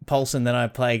against Paulson than I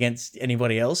play against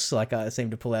anybody else. Like I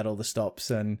seem to pull out all the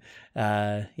stops, and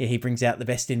he brings out the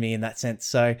best in me in that sense.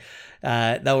 So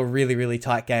they were really, really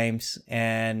tight games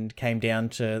and came down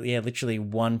to literally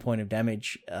 1 point of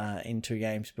damage in 2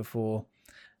 games before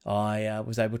I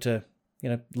was able to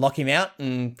lock him out,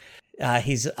 and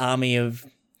his army of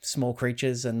small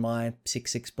creatures and my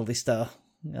 6/6 ballista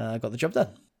got the job done.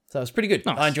 So it was pretty good.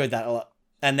 Nice. I enjoyed that a lot.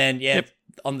 And then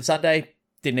on the Sunday,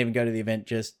 didn't even go to the event,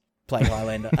 just played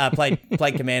Highlander,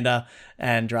 played Commander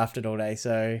and drafted all day.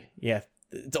 So yeah,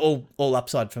 it's all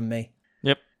upside from me.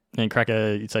 Yep. And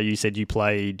Cracker, so you said you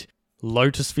played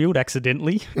Lotus Field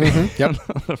accidentally.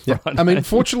 Mm-hmm. Yep. I mean,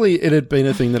 fortunately, it had been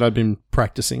a thing that I'd been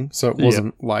practicing, so it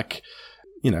wasn't like,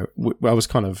 I was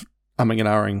kind of umming and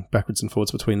ahhing backwards and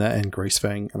forwards between that and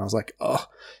Greasefang, and I was like, if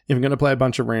I'm going to play a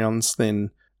bunch of rounds,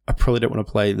 then I probably don't want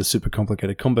to play the super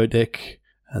complicated combo deck.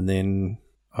 And then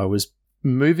I was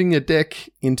moving a deck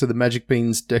into the Magic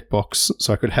Beans deck box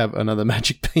so I could have another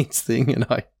Magic Beans thing, and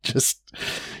I just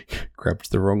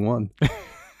grabbed the wrong one.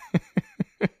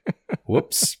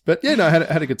 Whoops. But yeah, no, I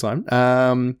had a good time.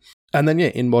 And then,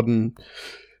 in Modern,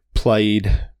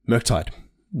 played Murktide,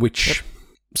 which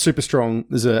super strong.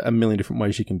 There's a million different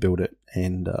ways you can build it.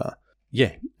 And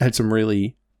had some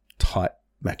really tight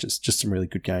matches, just some really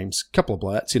good games. Couple of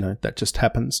blowouts, that just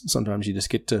happens. Sometimes you just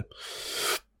get to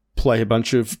play a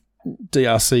bunch of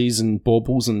DRCs and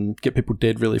baubles and get people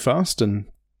dead really fast, and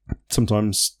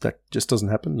sometimes that just doesn't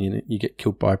happen. You get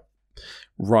killed by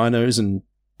rhinos and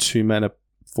 2-mana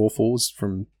 4/4s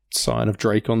from Sign of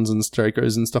Dracons and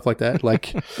Dracos and stuff like that.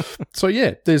 Like, so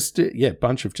there's a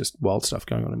bunch of just wild stuff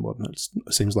going on in Modern.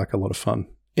 It seems like a lot of fun,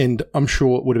 and I'm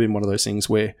sure it would have been one of those things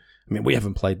where, we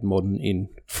haven't played Modern in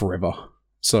forever,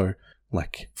 so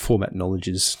like format knowledge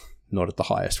is not at the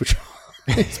highest, which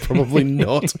it's probably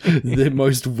not the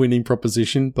most winning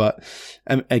proposition, but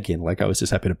again, like I was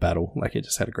just happy to battle. Like I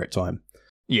just had a great time.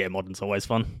 Yeah, Modern's always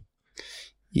fun.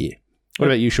 Yeah. What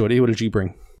about you, Shorty? What did you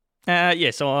bring?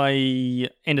 So I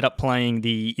ended up playing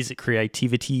the Izzet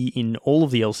Creativity in all of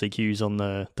the LCQs on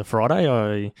the Friday.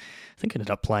 I think I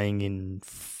ended up playing in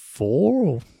 4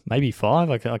 or maybe 5.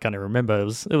 I can't even remember. It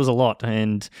was a lot,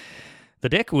 and the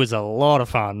deck was a lot of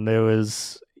fun. There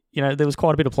was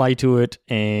quite a bit of play to it,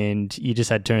 and you just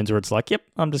had turns where it's like, yep,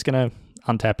 I'm just going to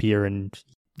untap here, and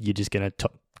you're just going to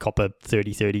cop a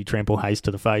 30-30 trample haste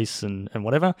to the face and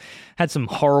whatever. Had some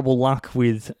horrible luck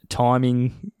with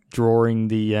timing, drawing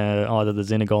the either the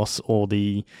Xenagos or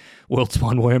the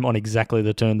Worldspine Worm on exactly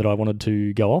the turn that I wanted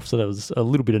to go off, so that was a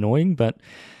little bit annoying, but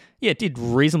it did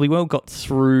reasonably well. Got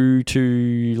through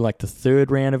to like the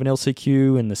 3rd round of an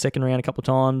LCQ and the 2nd round a couple of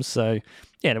times, so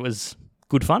it was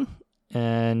good fun.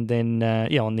 And then,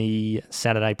 on the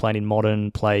Saturday, played in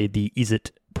Modern, played the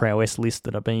Izzet Prowess list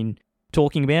that I've been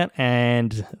talking about,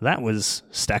 and that was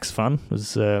stacks of fun. It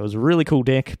was a really cool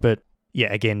deck, but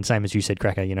again, same as you said,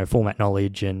 Cracker, format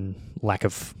knowledge and lack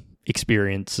of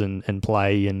experience and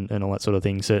play and all that sort of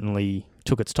thing certainly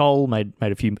took its toll, made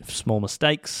a few small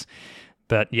mistakes.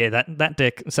 But that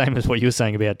deck, same as what you were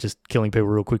saying about just killing people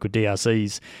real quick with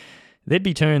DRCs, there'd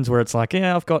be turns where it's like,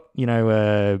 I've got,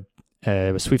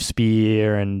 a Swift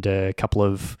Spear and a couple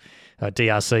of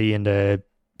DRC and a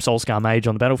Soulscar Mage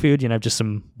on the battlefield, just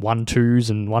some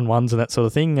 1/2s and 1/1s and that sort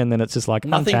of thing, and then it's just like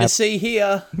nothing untap. To see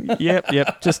here.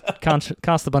 Yep. Just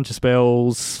cast a bunch of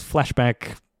spells,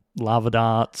 flashback lava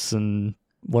darts and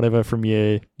whatever from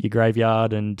your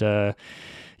graveyard, and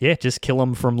just kill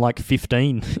them from like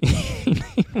 15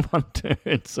 in one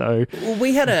turn. So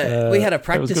we had a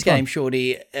practice game,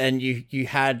 Shorty, and you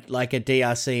had like a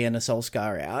DRC and a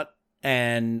Soulscar out,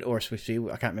 or a Swift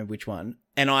Spear, I can't remember which one,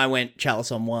 and I went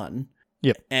Chalice on 1.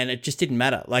 Yep. And it just didn't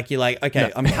matter. Like, you're like, okay,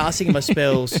 no. I'm casting my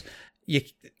spells.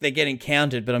 They're getting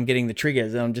countered, but I'm getting the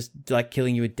triggers, and I'm just like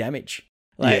killing you with damage.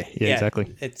 Like,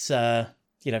 exactly. It's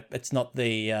it's not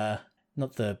the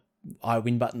I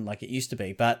win button like it used to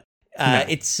be, but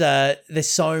it's there's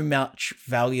so much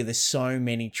value. There's so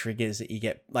many triggers that you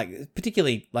get, like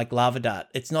particularly like Lava Dart.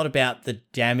 It's not about the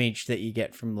damage that you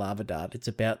get from Lava Dart. It's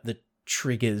about the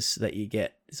triggers that you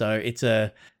get. So it's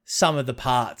a sum of the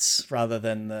parts rather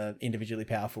than the individually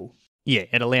powerful. Yeah,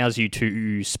 it allows you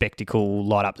to spectacle,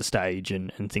 light up the stage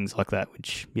and things like that,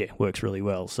 which, works really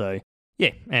well. So,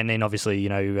 and then obviously,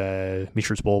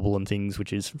 Mishra's Bauble and things,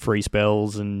 which is free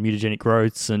spells and mutagenic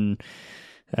growths and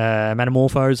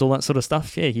Metamorphose, all that sort of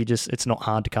stuff. Yeah, it's not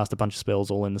hard to cast a bunch of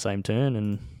spells all in the same turn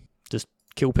and just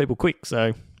kill people quick.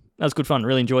 So that was good fun.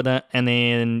 Really enjoyed that. And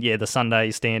then, the Sunday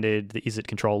standard, the Izzet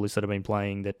control list that I've been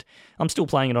playing, that I'm still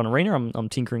playing it on Arena. I'm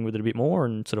tinkering with it a bit more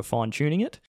and sort of fine-tuning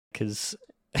it, because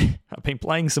I've been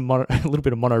playing a little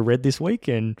bit of Mono Red this week,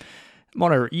 and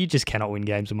Mono, you just cannot win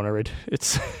games of Mono Red.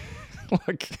 It's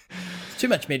like... It's too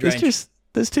much mid-range.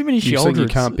 There's too many Sheoldreds. You think you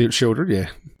can't beat Sheoldred, yeah.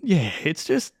 Yeah, it's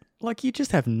just, like, you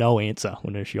just have no answer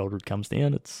when a Sheoldred comes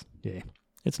down. It's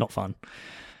not fun.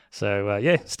 So,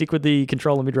 stick with the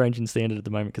controller mid-range and standard at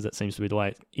the moment, because that seems to be the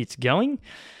way it's going.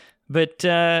 But,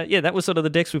 that was sort of the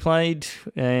decks we played.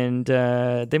 And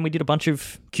then we did a bunch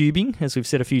of cubing, as we've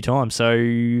said a few times. So,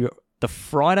 the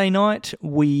Friday night,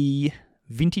 we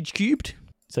vintage cubed.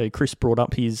 So, Chris brought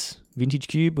up his vintage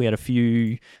cube. We had a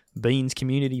few Beans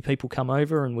community people come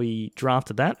over and we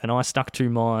drafted that, and I stuck to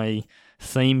my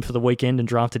theme for the weekend and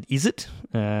drafted Izzet.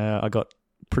 I got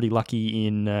pretty lucky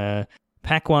in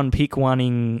pack 1 pick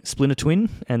 1ing Splinter Twin,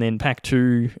 and then pack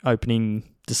 2 opening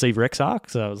Deceiver Exarch.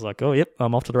 So I was like, oh, yep,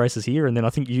 I'm off to the races here. And then I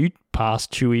think you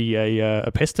passed Chewy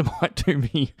a Pestamite to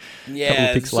me a couple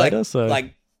of picks later.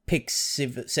 Like pick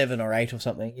 7 or 8 or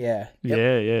something. Yeah.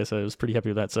 Yep. Yeah. So I was pretty happy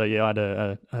with that. So yeah,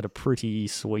 I had a pretty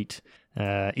sweet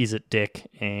Izzet deck,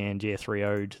 and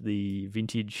 3-0'd the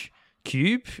Vintage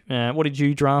Cube. What did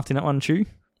you draft in that one, Chew?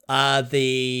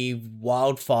 The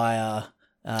Wildfire.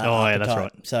 Yeah, that's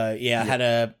right. So I had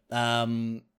a I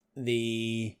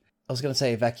was going to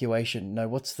say Evacuation. No,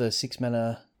 what's the 6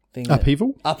 mana thing?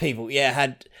 Upheaval? Upheaval, yeah.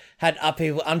 Had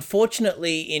Upheaval.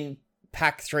 Unfortunately, in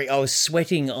pack 3, I was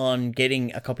sweating on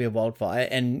getting a copy of Wildfire,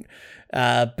 and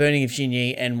Burning of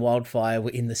Xinyi and Wildfire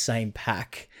were in the same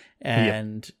pack.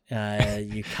 And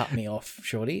you cut me off,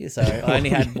 Shorty. So I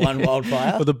only had one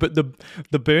Wildfire. Well,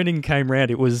 the burning came round.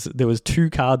 There was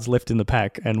 2 cards left in the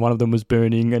pack, and one of them was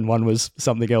burning, and one was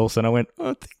something else. And I went,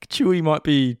 I think Chewy might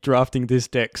be drafting this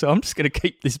deck, so I'm just going to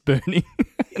keep this burning.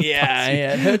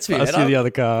 It hurts me. Pass you the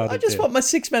other card. I just want my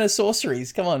 6 mana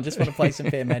sorceries. Come on, just want to play some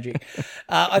fair magic.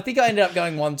 I think I ended up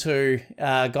going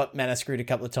 1-2. Got mana screwed a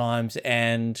couple of times,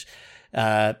 and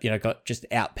got just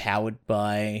outpowered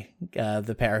by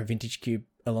the power of Vintage Cube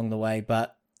along the way.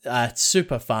 But it's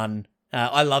super fun.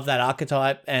 I love that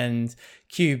archetype, and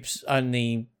Cube's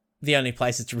the only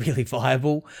place it's really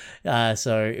viable.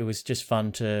 So it was just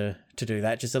fun to do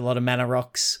that. Just a lot of mana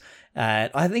rocks.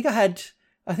 I think I had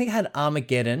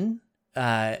Armageddon,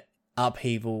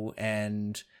 Upheaval,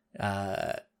 and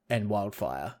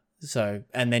Wildfire. So,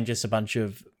 and then just a bunch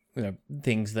of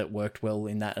things that worked well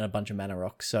in that, and a bunch of mana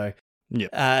rocks. So.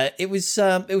 Yeah, it was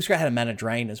great. I had a mana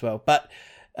drain as well, but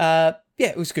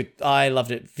it was good. I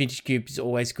loved it. Vintage Cube is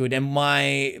always good, and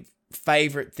my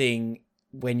favorite thing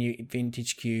when you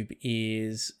Vintage Cube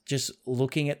is just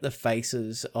looking at the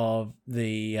faces of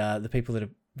the people that are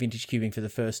Vintage Cubing for the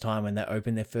first time when they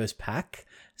open their first pack.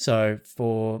 So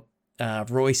for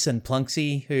Royce and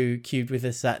Plunksy, who cubed with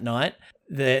us that night,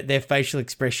 their facial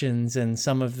expressions and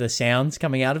some of the sounds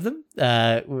coming out of them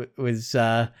was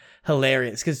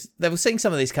hilarious, because they were seeing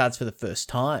some of these cards for the first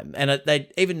time, and they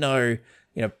even know,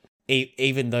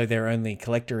 even though they're only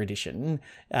collector edition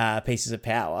pieces of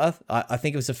Power, I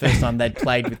think it was the first time they'd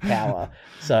played with Power.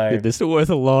 So they're still worth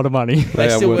a lot of money.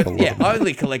 They're still worth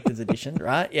only collector's edition,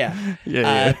 right? Yeah.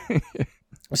 Yeah.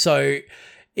 So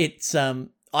it's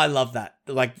I love that.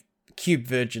 Like, Cube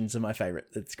Virgins are my favorite.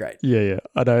 That's great. Yeah.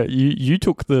 I know you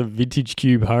took the Vintage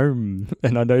Cube home,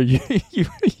 and I know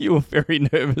you were very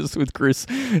nervous with Chris.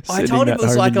 I told him it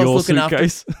was like I was looking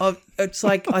suitcase. After. It's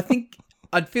like, I think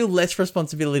I'd feel less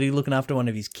responsibility looking after one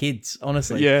of his kids,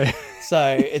 honestly. Yeah.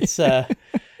 So it's that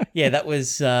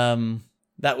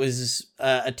was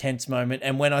a tense moment.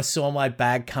 And when I saw my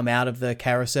bag come out of the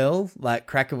carousel, like,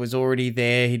 Cracker was already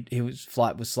there. His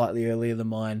flight was slightly earlier than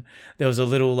mine. There was a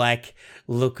little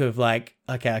look of okay,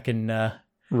 I can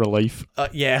relief.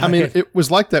 Yeah. I mean, it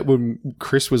was like that when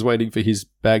Chris was waiting for his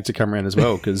bag to come around as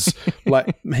well, because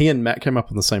he and Matt came up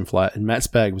on the same flight, and Matt's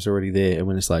bag was already there, and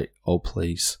when it's like, oh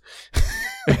please.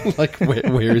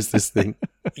 Where is this thing?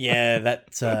 Yeah,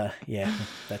 that's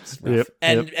rough.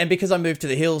 And because I moved to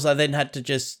the hills, I then had to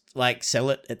just sell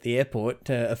it at the airport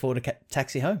to afford a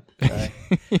taxi home. So,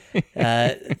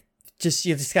 you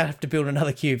just gotta have to build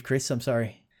another cube, Chris. I'm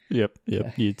sorry. Yep.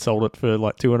 You sold it for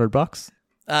 $200.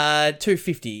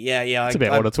 $250. Yeah. It's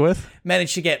about what it's worth.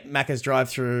 Managed to get Macca's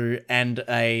drive-through and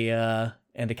a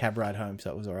cab ride home, so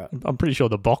it was all right. I'm pretty sure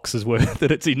the box is worth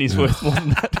that it's in is worth more than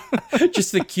that.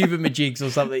 Just the Cubamajigs or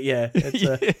something, yeah.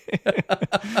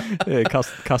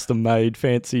 Custom made,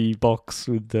 fancy box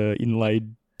with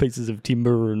inlaid pieces of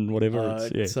timber and whatever.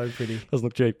 It's so pretty. Doesn't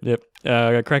look cheap. Yep.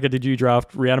 Cracker, did you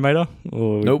draft Reanimator,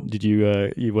 or nope? Did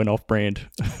you went off brand?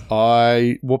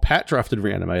 Pat drafted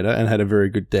Reanimator and had a very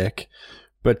good deck,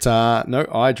 but no,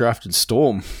 I drafted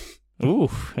Storm. Ooh,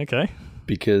 okay.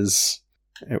 Because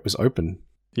it was open.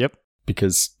 Yep.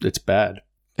 Because it's bad.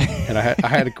 And I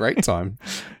had a great time.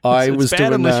 It's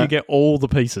bad unless you get all the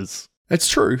pieces. It's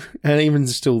true. And even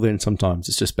still then, sometimes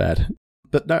it's just bad.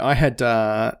 But no, I had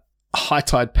High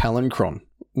Tide Palinchron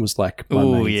was my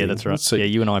main thing. That's right. So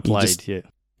you and I played,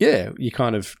 you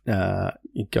kind of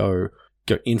you go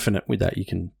infinite with that. You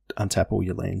can untap all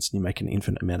your lands and you make an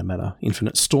infinite amount of mana,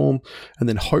 infinite storm, and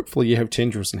then hopefully you have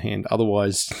Tendrils in hand.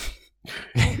 Otherwise,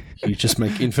 you just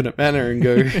make infinite mana and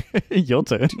go, your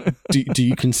turn. Do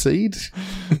you concede?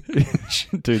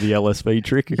 Do the LSV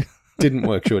trick. Didn't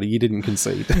work, Shorty. You didn't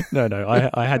concede. No,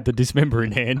 I had the dismember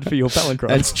in hand for your Ballancroft.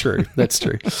 That's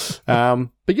true.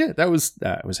 But yeah, it was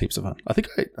heaps of fun. I think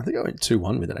I went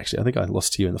 2-1 with it, actually. I think I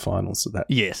lost to you in the finals of that.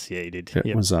 Yes, yeah, you did.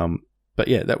 It was but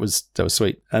yeah, that was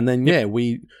sweet. And then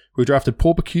we drafted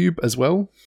Pauper Cube as well.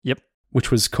 Yep.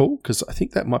 Which was cool because I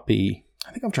think I've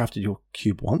drafted your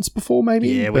cube once before, maybe.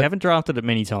 Yeah, we haven't drafted it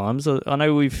many times. I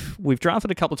know we've drafted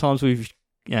a couple of times. We've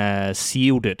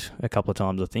sealed it a couple of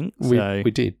times, I think.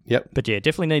 We did, yep. But yeah,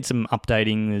 definitely need some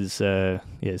updating.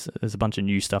 There's a bunch of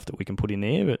new stuff that we can put in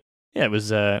there. But yeah, it was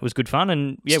good fun,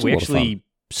 and yeah, we actually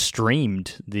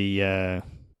streamed the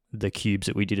cubes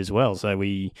that we did as well. So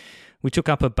we took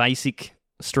up a basic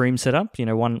stream setup,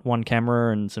 one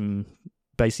camera and some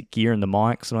basic gear and the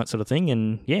mics and that sort of thing.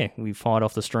 And yeah, we fired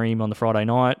off the stream on the Friday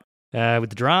night with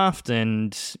the draft,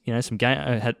 and some game.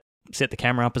 I had set the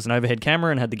camera up as an overhead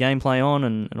camera and had the gameplay on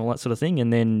and all that sort of thing.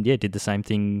 And then yeah, did the same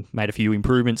thing. Made a few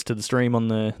improvements to the stream on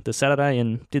the Saturday,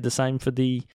 and did the same for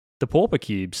the Pauper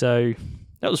Cube. So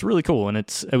that was really cool, and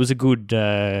it was a good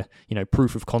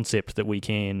proof of concept that we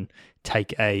can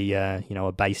take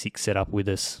a basic setup with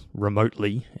us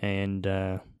remotely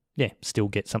and still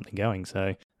get something going.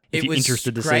 So if you're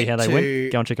interested to see how they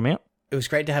went, go and check them out. It was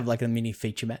great to have like a mini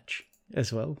feature match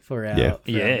as well for our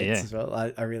as well.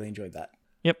 I really enjoyed that.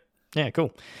 Yep. Yeah,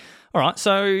 cool. All right,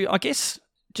 so I guess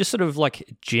just sort of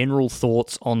like general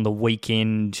thoughts on the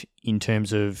weekend in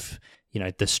terms of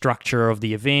the structure of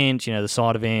the event, the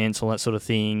side events, all that sort of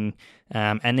thing,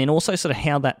 and then also sort of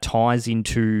how that ties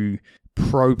into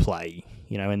pro play,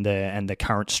 and the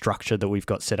current structure that we've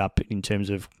got set up in terms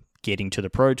of getting to the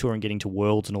Pro Tour and getting to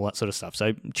Worlds and all that sort of stuff.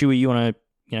 So, Chewy, you want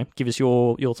to give us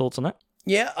your thoughts on that?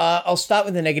 Yeah, I'll start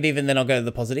with the negative and then I'll go to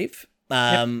the positive.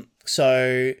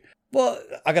 So,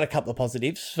 I got a couple of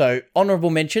positives. So, honourable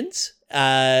mentions,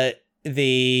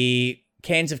 the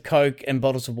cans of Coke and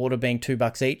bottles of water being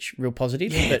 $2 each, real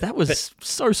positive. Yeah, that was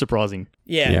so surprising.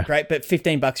 Yeah, great. But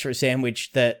 $15 for a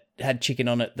sandwich that had chicken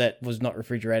on it that was not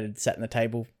refrigerated, sat on the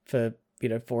table for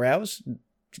 4 hours.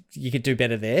 You could do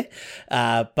better there.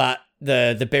 But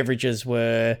the beverages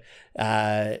were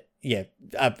a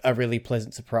really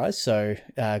pleasant surprise. So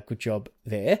good job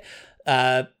there.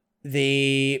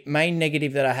 The main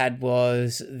negative that I had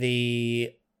was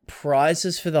the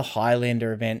prizes for the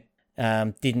Highlander event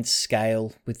didn't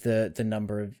scale with the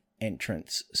number of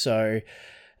entrants. So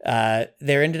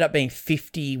there ended up being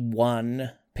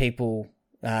 51 people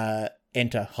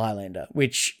enter Highlander,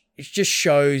 which just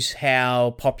shows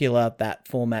how popular that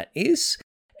format is.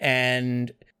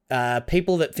 And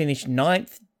people that finished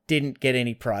 9th didn't get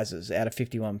any prizes out of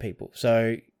 51 people.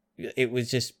 So it was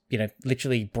just,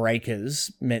 literally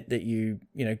breakers meant that you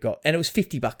got, and it was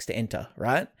 $50 to enter,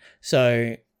 right?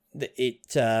 So they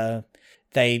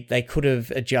could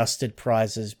have adjusted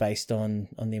prizes based on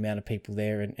the amount of people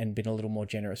there and been a little more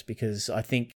generous, because I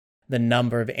think the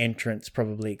number of entrants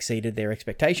probably exceeded their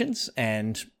expectations,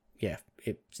 and yeah,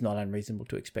 it's not unreasonable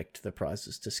to expect the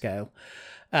prizes to scale.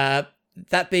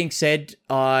 That being said,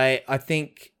 I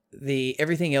think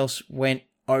everything else went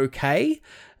okay.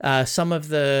 Some of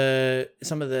the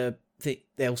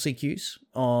LCQs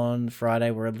on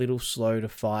Friday were a little slow to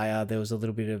fire. There was a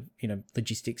little bit of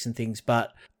logistics and things,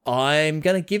 but I'm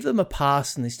going to give them a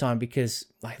pass in this time because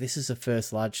this is the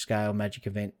first large scale Magic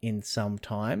event in some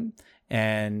time,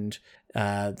 and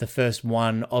the first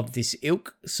one of this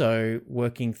ilk. So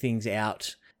working things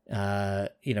out,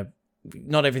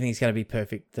 not everything's going to be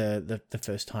perfect the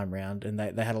first time round, and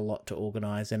they had a lot to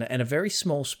organise and a very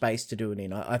small space to do it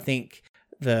in. I think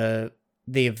the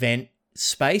event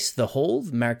space, the hall,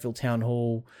 the Marrickville Town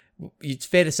Hall, it's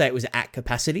fair to say it was at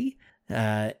capacity.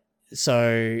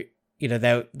 So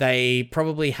they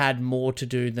probably had more to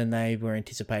do than they were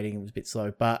anticipating. It was a bit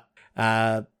slow, but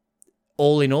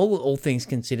all in all things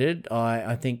considered,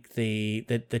 I think the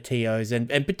TOs and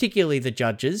particularly the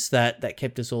judges that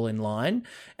kept us all in line.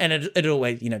 And it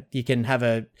always, you can have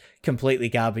a completely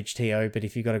garbage TO, but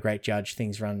if you've got a great judge,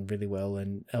 things run really well.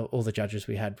 And all the judges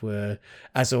we had were,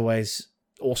 as always,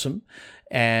 awesome.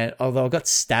 And although I got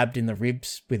stabbed in the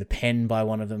ribs with a pen by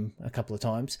one of them a couple of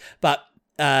times, but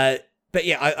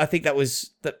yeah, I think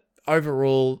that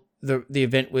overall the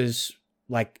event was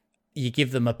you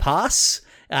give them a pass.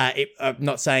 I'm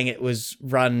not saying it was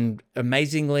run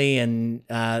amazingly and,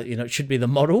 it should be the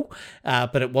model,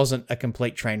 but it wasn't a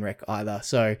complete train wreck either.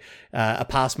 So a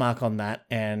pass mark on that,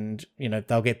 and,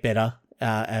 they'll get better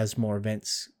as more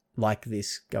events like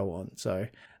this go on. So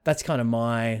that's kind of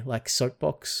my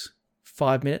soapbox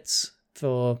 5 minutes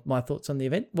for my thoughts on the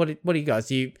event. What do you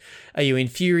guys, are you in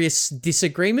furious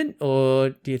disagreement,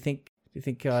 or do you think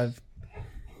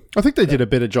I think they did a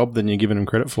better job than you're giving them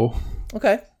credit for.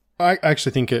 Okay. I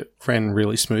actually think it ran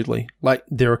really smoothly. Like,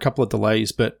 there were a couple of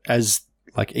delays, but as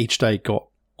like each day got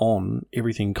on,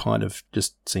 everything kind of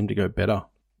just seemed to go better.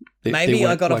 Maybe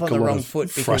I got off on the wrong foot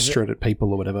because frustrated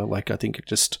people or whatever. Like, I think it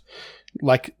just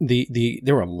like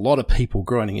there were a lot of people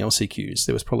grinding LCQs.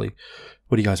 There was probably,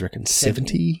 what do you guys reckon,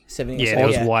 70? 70 yeah, it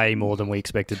was way more than we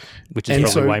expected, which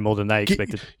is probably way more than they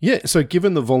expected. So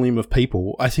given the volume of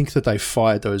people, I think that they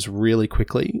fired those really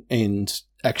quickly and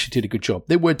actually did a good job.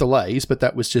 There were delays, but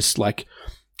that was just like,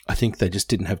 I think they just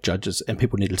didn't have judges and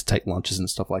people needed to take lunches and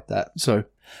stuff like that. So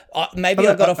maybe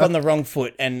I got off on the wrong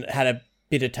foot and had a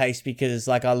bitter taste because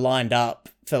like I lined up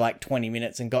for like 20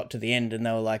 minutes and got to the end and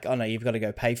they were like, oh no, you've got to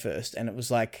go pay first. And it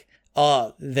was like,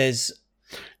 oh, that's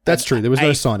true. There was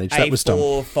no signage. That was dumb.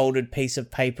 A4 folded piece of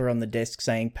paper on the desk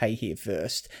saying pay here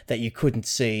first that you couldn't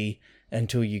see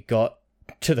until you got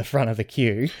to the front of the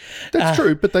queue. That's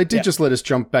true, but they did just let us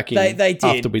jump back in they did,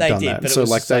 after we'd done that. So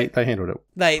like they handled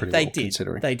it pretty well, did.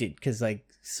 Considering. They did because they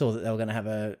saw that they were going to have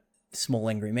a small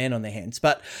angry man on their hands.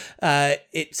 But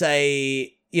it's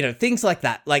a, you know, things like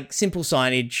that, like simple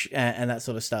signage and that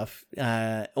sort of stuff.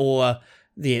 Or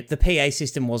the PA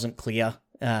system wasn't clear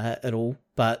at all,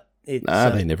 but it's,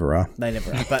 they never are. They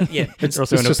never are. But yeah, it's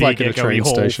just like a train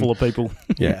station full of people.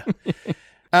 Yeah.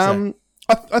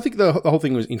 I think the whole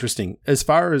thing was interesting as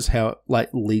far as how it like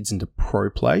leads into pro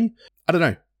play. I don't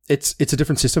know. It's a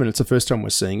different system and it's the first time we're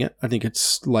seeing it. I think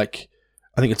it's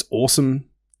awesome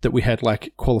that we had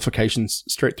like qualifications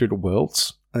straight through to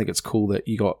Worlds. I think it's cool that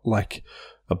you got like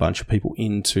a bunch of people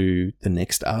into the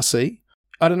next RC.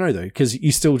 I don't know though, because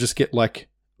you still just get like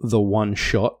the one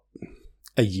shot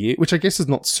a year, which I guess is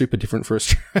not super different for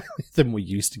Australia than we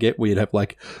used to get, where you'd have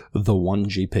like the one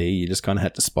GP, you just kind of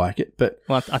had to spike it. But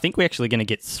well, I think we're actually going to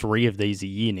get 3 of these a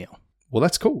year now. Well,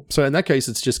 that's cool. So in that case,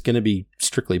 it's just going to be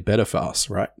strictly better for us,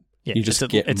 right? Yeah, you just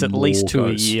it's at least 2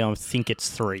 a year. I think it's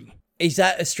 3. Is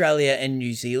that Australia and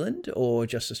New Zealand or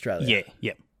just Australia?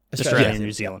 Yeah. Australia and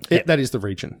New Zealand. That is the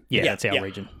region. Yeah, that's our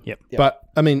region. Yep. But,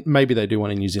 I mean, maybe they do one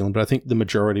in New Zealand, but I think the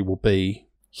majority will be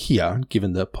here,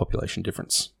 given the population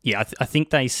difference. Yeah, I think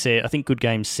Good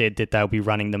Games said that they'll be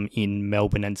running them in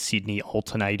Melbourne and Sydney,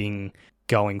 alternating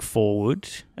going forward.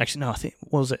 Actually, no, I think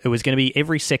it was going to be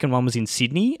every second one was in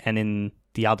Sydney, and then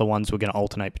the other ones were going to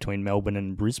alternate between Melbourne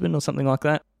and Brisbane or something like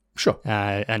that. Sure.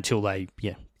 Until they,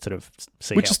 sort of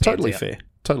see which how is totally fair.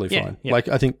 Totally fine. Yeah. Like,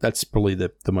 I think that's probably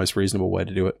the most reasonable way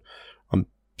to do it. I'm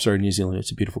sorry, New Zealand,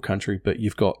 it's a beautiful country, but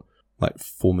you've got like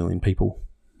 4 million people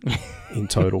in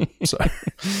total.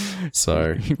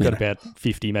 So you've got about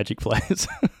 50 Magic players.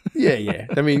 Yeah.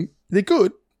 I mean, they're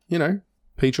good,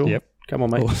 Peachel. Yep. Come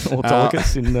on, mate. Or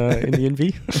Autolycus in the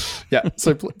Envy. Yeah.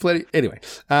 So plenty. Anyway,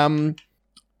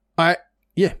 I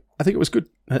think it was good.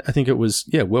 I think it was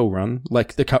well run.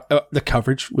 Like the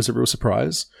coverage was a real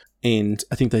surprise, and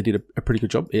I think they did a pretty good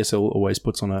job. ESL always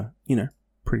puts on a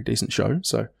pretty decent show.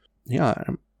 So yeah,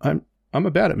 I'm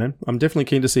about it, man. I'm definitely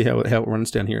keen to see how it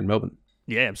runs down here in Melbourne.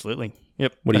 Yeah, absolutely.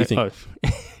 Yep. What do you think?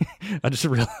 I just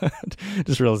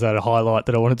realized I had a highlight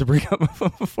that I wanted to bring up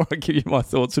before I give you my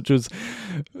thoughts, which was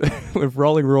with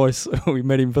Rolling Royce. We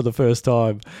met him for the first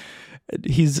time.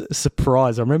 His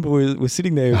surprise. I remember we were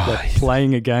sitting there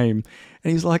playing a game, and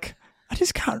he was like, I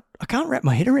can't wrap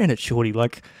my head around it, Shorty.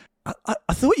 Like,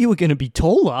 I thought you were going to be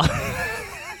taller.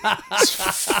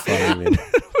 Funny, man.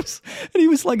 And he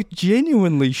was like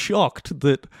genuinely shocked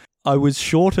that I was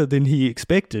shorter than he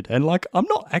expected. And like, I'm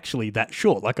not actually that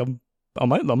short. Like, I'm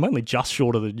only just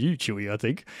shorter than you, Chewy, I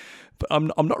think. But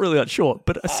I'm not really that short.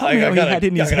 But somehow he had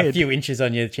in his head a few inches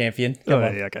on you, champion. Come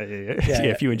on. Yeah, okay, yeah,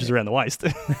 a few inches around the waist.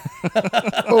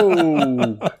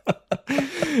 Oh.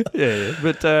 Yeah,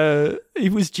 but he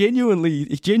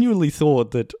genuinely thought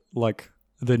that like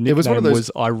the nickname was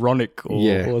ironic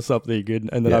or something,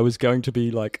 and that I was going to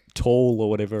be like tall or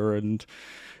whatever, and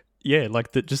yeah,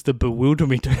 like just the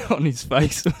bewilderment on his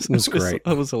face was great.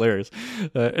 It was hilarious.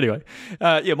 Anyway,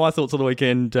 my thoughts on the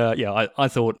weekend. I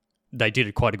thought they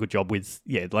did quite a good job with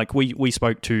like we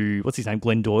spoke to, what's his name,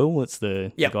 Glenn Doyle. That's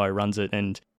the guy who runs it,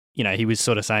 and he was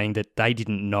sort of saying that they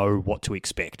didn't know what to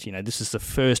expect. This is the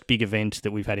first big event that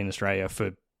we've had in Australia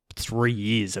for 3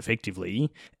 years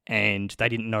effectively, and they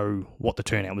didn't know what the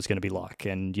turnout was going to be like,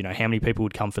 and how many people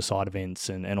would come for side events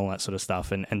and all that sort of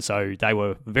stuff, and so they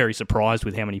were very surprised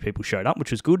with how many people showed up,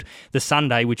 which was good. The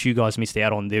Sunday, which you guys missed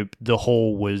out on, the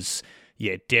hall was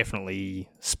definitely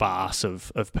sparse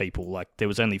of people. Like, there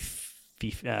was only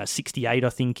 68 I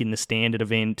think in the standard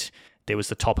event. There was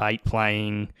the top 8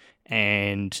 playing,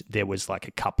 and there was like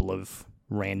a couple of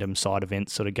random side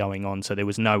events sort of going on, so there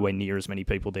was nowhere near as many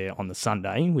people there on the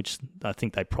Sunday, which I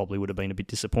think they probably would have been a bit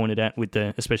disappointed at,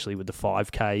 especially with the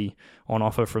 5K on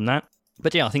offer from that.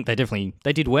 But yeah, I think they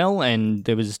did well, and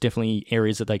there was definitely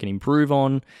areas that they can improve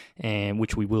on, and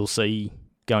which we will see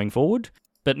going forward.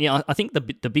 But yeah, I think the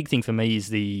big thing for me is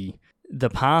the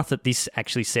path that this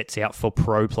actually sets out for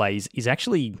pro plays is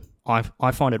actually,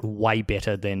 I find it way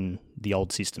better than the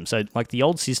old system. So like the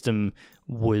old system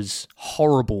was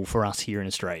horrible for us here in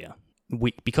Australia.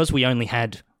 Because we only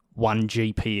had one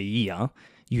GP a year,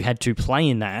 you had to play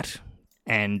in that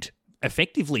and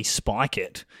effectively spike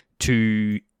it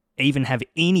to even have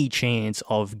any chance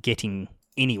of getting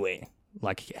anywhere,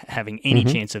 like having any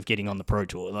chance of getting on the Pro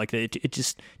Tour. Like it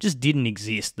just didn't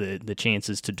exist, the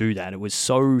chances to do that. It was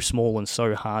so small and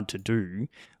so hard to do.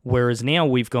 Whereas now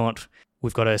we've got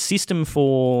a system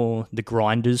for the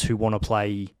grinders who want to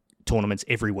play tournaments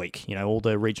every week. You know, all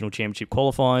the regional championship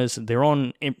qualifiers, they're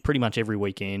on pretty much every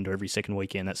weekend or every second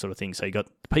weekend, that sort of thing. So you got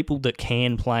people that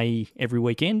can play every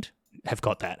weekend have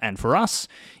got that. And for us,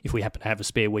 if we happen to have a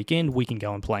spare weekend, we can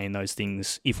go and play in those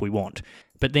things if we want.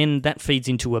 But then that feeds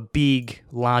into a big,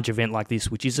 large event like this,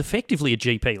 which is effectively a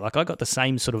GP. Like, I got the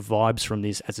same sort of vibes from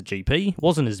this as a GP. It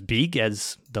wasn't as big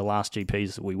as the last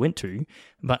GPs that we went to,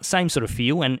 but same sort of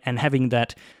feel, and having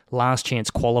that last chance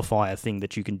qualifier thing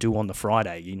that you can do on the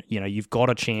Friday. You know, you've got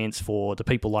a chance for the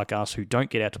people like us who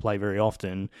don't get out to play very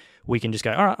often. We can just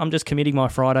go, all right, I'm just committing my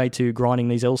Friday to grinding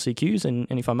these LCQs, and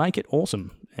if I make it,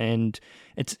 awesome. And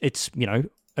it's you know,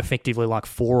 effectively like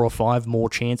 4 or 5 more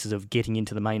chances of getting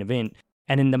into the main event.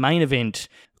 And in the main event,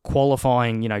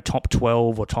 qualifying, you know, top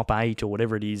 12 or top 8 or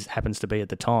whatever it is happens to be at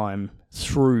the time,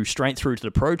 straight through to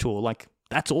the Pro Tour, like,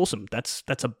 that's awesome. That's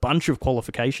a bunch of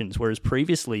qualifications. Whereas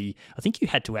previously, I think you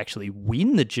had to actually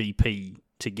win the GP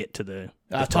to get to the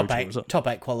top 8. Top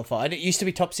 8 qualified. It used to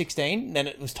be top 16, then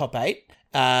it was top 8.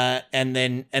 And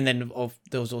then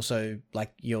there was also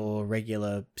like your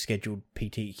regular scheduled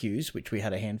PTQs, which we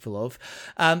had a handful of.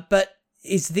 But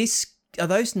are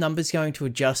those numbers going to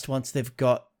adjust once they've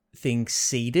got things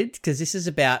seeded? Because this is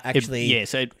about actually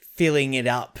filling it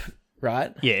up,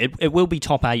 right? Yeah, it will be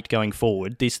top 8 going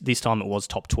forward. This time it was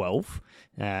top 12,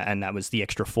 and that was the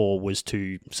extra 4 was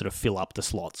to sort of fill up the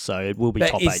slots. So it will be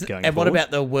top 8 going forward. And what about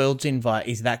the Worlds invite?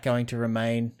 Is that going to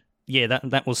remain? Yeah,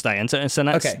 that will stay. And so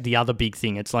that's the other big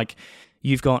thing. It's like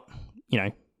you've got, you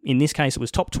know, in this case it was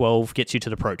top 12 gets you to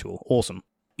the Pro Tour. Awesome.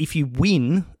 If you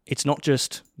win, it's not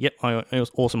just, yep, it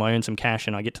was awesome, I earned some cash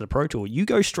and I get to the Pro Tour. You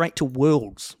go straight to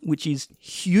Worlds, which is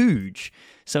huge.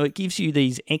 So it gives you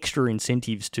these extra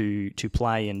incentives to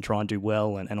play and try and do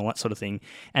well and all that sort of thing.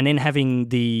 And then having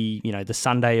the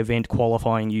Sunday event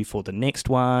qualifying you for the next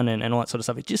one and all that sort of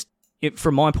stuff.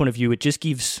 From my point of view, it just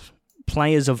gives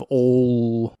players of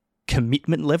all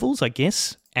commitment levels, I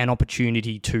guess, an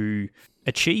opportunity to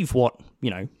achieve what,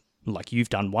 you know, like you've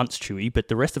done once, Chewy, but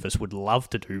the rest of us would love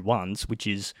to do once, which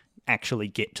is actually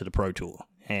get to the Pro Tour.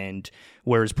 And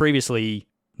whereas previously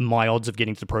my odds of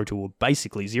getting to the Pro Tour were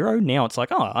basically 0, now it's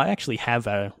like, oh, I actually have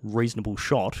a reasonable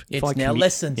shot. It's now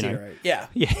less than 0. Yeah.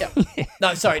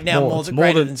 No, sorry, now more than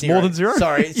 0. More than 0?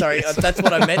 Sorry, that's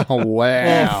what I meant. Oh,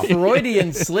 wow.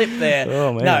 Freudian slip there.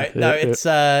 Oh, man. No, it's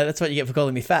that's what you get for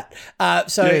calling me fat.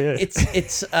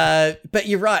 It's but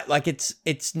you're right, like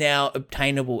it's now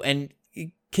obtainable, and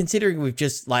considering we've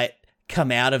just like come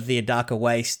out of the darker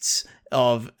wastes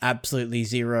of absolutely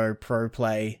zero pro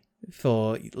play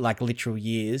for like literal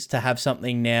years, to have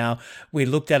something now, we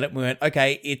looked at it and we went,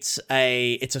 okay, it's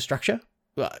a structure.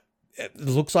 It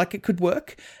looks like it could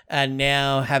work. And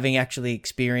now having actually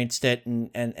experienced it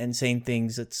and seen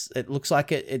things, it looks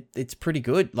like it's pretty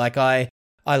good. Like I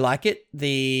like it.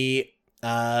 The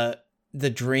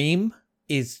dream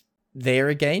is there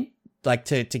again, like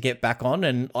to get back on.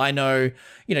 And I know,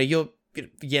 you know,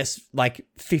 like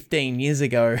 15 years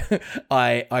ago,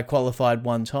 I qualified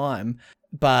one time,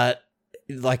 but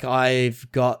like I've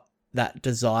got that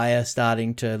desire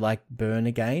starting to like burn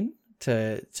again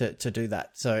to do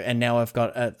that. So, and now I've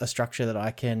got a structure that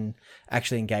I can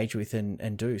actually engage with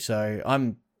and do. So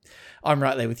I'm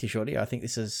right there with you, Shorty. I think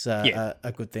this is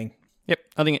a good thing. Yep,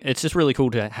 I think it's just really cool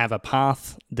to have a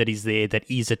path that is there that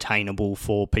is attainable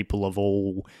for people of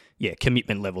all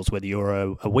commitment levels, whether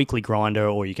you're a weekly grinder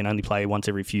or you can only play once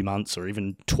every few months or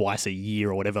even twice a year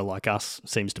or whatever, like us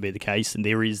seems to be the case. And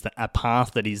there is a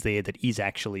path that is there that is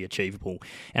actually achievable.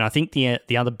 And I think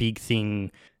the other big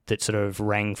thing that sort of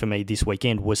rang for me this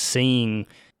weekend was seeing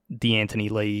the Anthony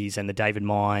Lees and the David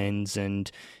Mines and,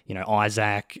 you know,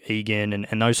 Isaac, Egan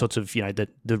and those sorts of, you know,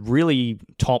 the really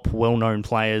top well-known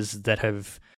players that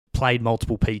have played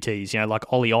multiple PTs, you know, like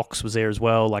Ollie Ox was there as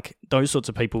well, like those sorts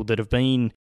of people that have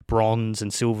been bronze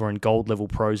and silver and gold level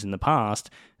pros in the past,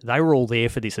 they were all there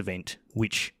for this event,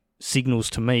 which signals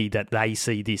to me that they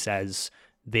see this as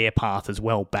their path as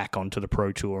well back onto the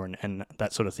Pro Tour and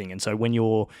that sort of thing. And so when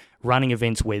you're running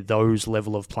events where those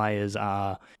level of players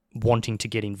are wanting to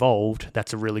get involved,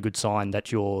 that's a really good sign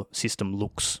that your system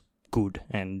looks good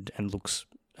and looks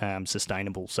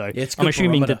sustainable. So I'm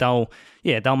assuming that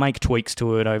they'll make tweaks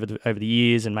to it over the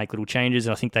years and make little changes.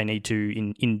 And I think they need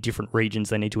to in different regions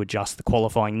they need to adjust the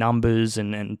qualifying numbers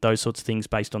and those sorts of things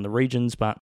based on the regions.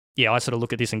 But yeah, I sort of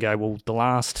look at this and go, well, the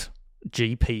last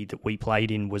GP that we played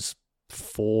in was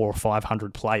 400 or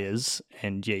 500 players,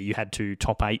 and yeah, you had to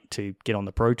top 8 to get on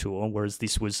the Pro Tour, whereas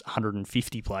this was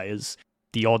 150 players.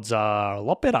 The odds are a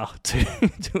lot better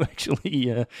to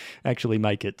actually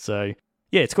make it. So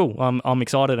yeah, it's cool. I'm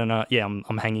excited, and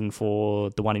I'm hanging for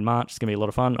the one in March. It's gonna be a lot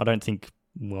of fun. I don't think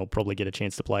we'll probably get a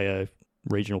chance to play a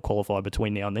regional qualifier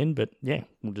between now and then, but yeah,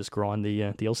 we'll just grind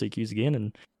the LCQs again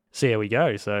and see how we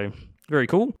go. So very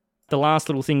cool. The last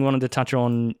little thing I wanted to touch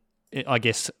on, I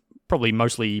guess, probably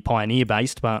mostly Pioneer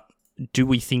based, but do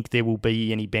we think there will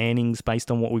be any bannings based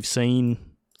on what we've seen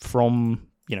from?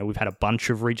 We've had a bunch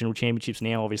of regional championships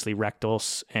now. Obviously,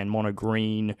 Rakdos and Mono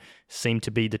Green seem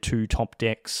to be the two top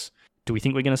decks. Do we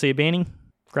think we're going to see a banning,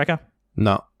 Cracker?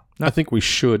 No. I think we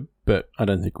should, but I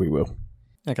don't think we will.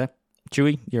 Okay.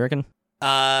 Chewy, you reckon?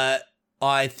 I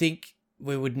think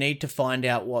we would need to find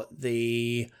out what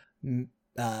the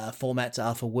formats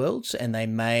are for Worlds, and they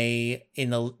may, in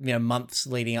the months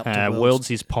leading up to Worlds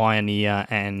is Pioneer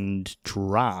and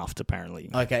Draft, apparently.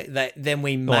 Okay, then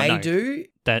we may do...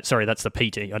 that's the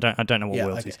PT. I don't know what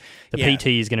Worlds is. The PT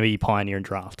is going to be Pioneer and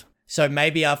Draft. So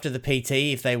maybe after the PT,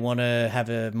 if they want to have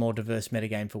a more diverse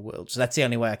metagame for Worlds. That's the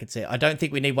only way I could see it. I don't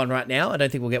think we need one right now. I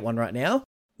don't think we'll get one right now.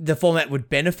 The format would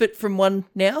benefit from one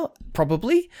now,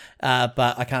 probably, but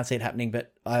I can't see it happening.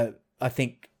 But I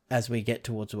think as we get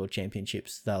towards the World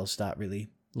Championships, they'll start really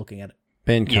looking at it.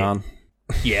 Ban Khan.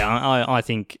 Yeah, I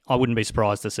think I wouldn't be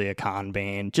surprised to see a Khan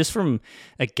ban. Just from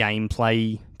a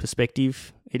gameplay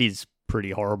perspective, it is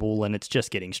pretty horrible, and it's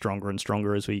just getting stronger and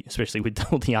stronger especially with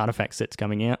all the artifact sets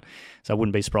coming out. So I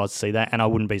wouldn't be surprised to see that, and I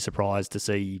wouldn't be surprised to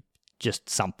see just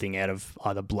something out of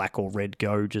either black or red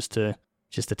go just to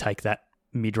take that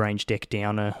mid-range deck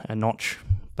down a notch.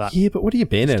 But yeah, but what do you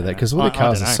ban out of that? Because all the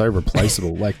cards are so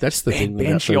replaceable. Like, that's the thing.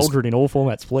 Ban Sheoldred in all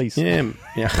formats, please. Yeah.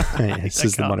 This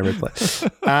is the mono red play.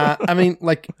 I mean,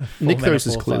 like, Nykthos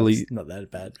is clearly not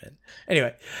that bad, man.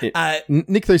 Anyway,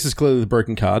 Nykthos is clearly the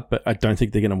broken card, but I don't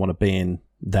think they're going to want to ban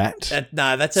that.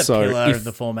 No, that's a pillar of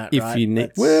the format,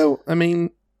 right? Well, I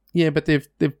mean, yeah, but they've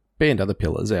banned other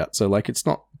pillars out, so like it's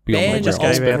not beyond just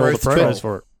gave out all the promos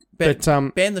for it.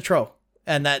 But ban the troll,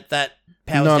 and that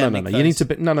powers down. No. You need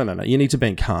to You need to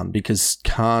ban Khan, because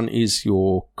Khan is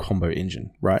your combo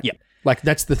engine, right? Yeah. Like,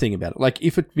 that's the thing about it. Like,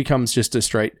 if it becomes just a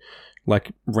straight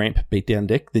like ramp beatdown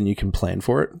deck, then you can plan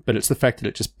for it. But it's the fact that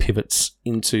it just pivots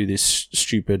into this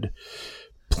stupid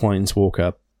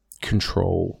Planeswalker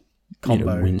control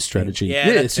combo win strategy. Yeah,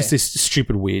 it's just this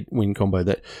stupid weird win combo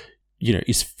that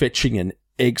is fetching an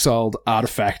exiled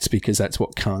artifacts, because that's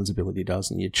what Khan's ability does,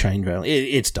 and you chain veil.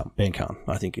 It's dumb. Ban Khan,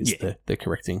 I think, is the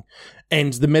correct thing.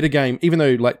 And the metagame, even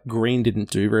though like green didn't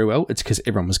do very well, it's because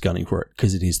everyone was gunning for it,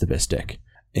 because it is the best deck.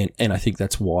 And I think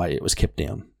that's why it was kept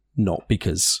down, not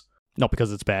because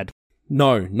it's bad.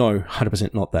 No,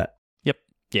 100% not that. Yep.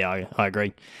 Yeah, I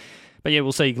agree. But yeah,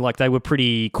 we'll see. Like, they were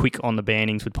pretty quick on the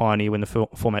bannings with Pioneer when the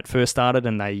format first started,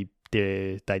 and they'd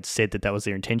said that was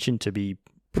their intention, to be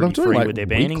pretty free with their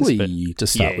bannings, to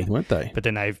start with, weren't they? But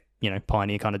then they've,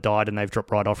 Pioneer kind of died, and they've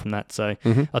dropped right off from that. So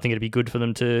I think it'd be good for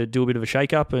them to do a bit of a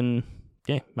shake-up and,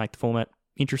 make the format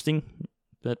interesting.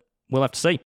 But we'll have to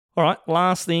see. All right,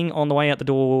 last thing on the way out the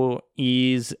door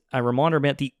is a reminder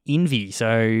about the Invy.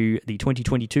 So the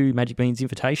 2022 Magic Beans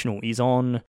Invitational is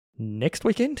on next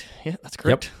weekend. Yeah, that's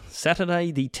correct. Yep.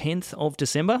 Saturday, the 10th of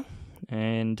December.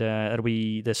 And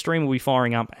the stream will be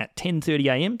firing up at 10:30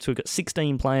 a.m. So we've got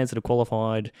 16 players that have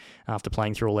qualified after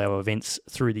playing through all our events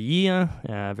through the year.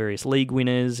 Various league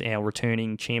winners, our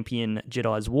returning champion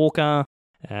Jedi's Walker,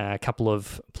 a couple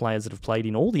of players that have played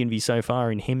in all the Envy so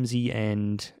far in Hemsey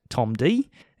and Tom D.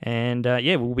 And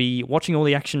we'll be watching all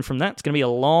the action from that. It's going to be a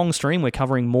long stream. We're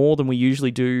covering more than we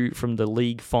usually do from the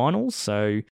league finals.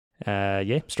 So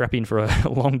strap in for a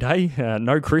long day.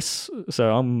 No Chris,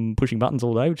 so I'm pushing buttons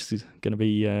all day, which is going to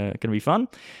be fun.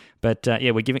 But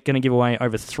we're going to give away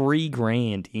over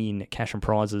 $3,000 in cash and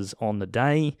prizes on the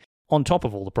day, on top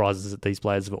of all the prizes that these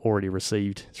players have already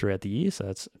received throughout the year. So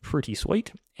that's pretty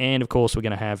sweet. And of course, we're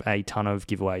going to have a ton of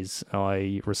giveaways.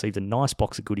 I received a nice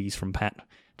box of goodies from Pat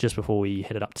just before we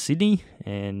headed up to Sydney,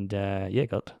 and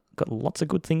got got lots of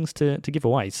good things to give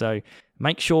away. So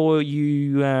make sure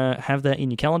you have that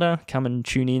in your calendar. Come and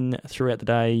tune in throughout the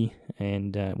day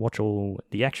and watch all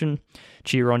the action.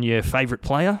 Cheer on your favourite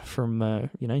player from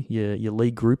your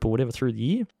league group or whatever through the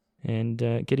year, and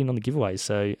get in on the giveaways.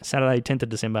 So Saturday, 10th of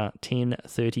December,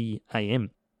 10:30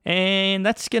 a.m. And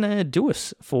that's going to do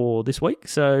us for this week.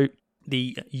 So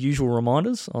the usual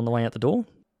reminders on the way out the door.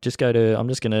 I'm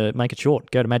just going to make it short.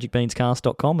 Go to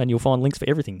magicbeanscast.com and you'll find links for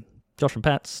everything. Josh and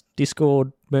Pat's,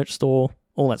 Discord, merch store,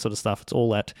 all that sort of stuff. It's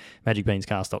all at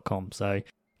magicbeanscast.com. So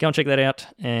go and check that out.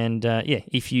 And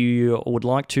if you would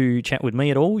like to chat with me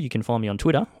at all, you can find me on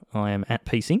Twitter. I am at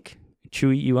PSync.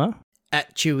 Chewy, you are?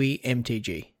 At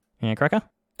ChewyMTG. And Cracker?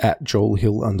 At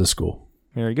JoelHill_.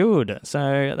 Very good.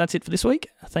 So that's it for this week.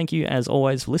 Thank you as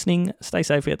always for listening. Stay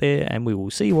safe out there and we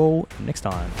will see you all next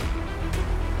time.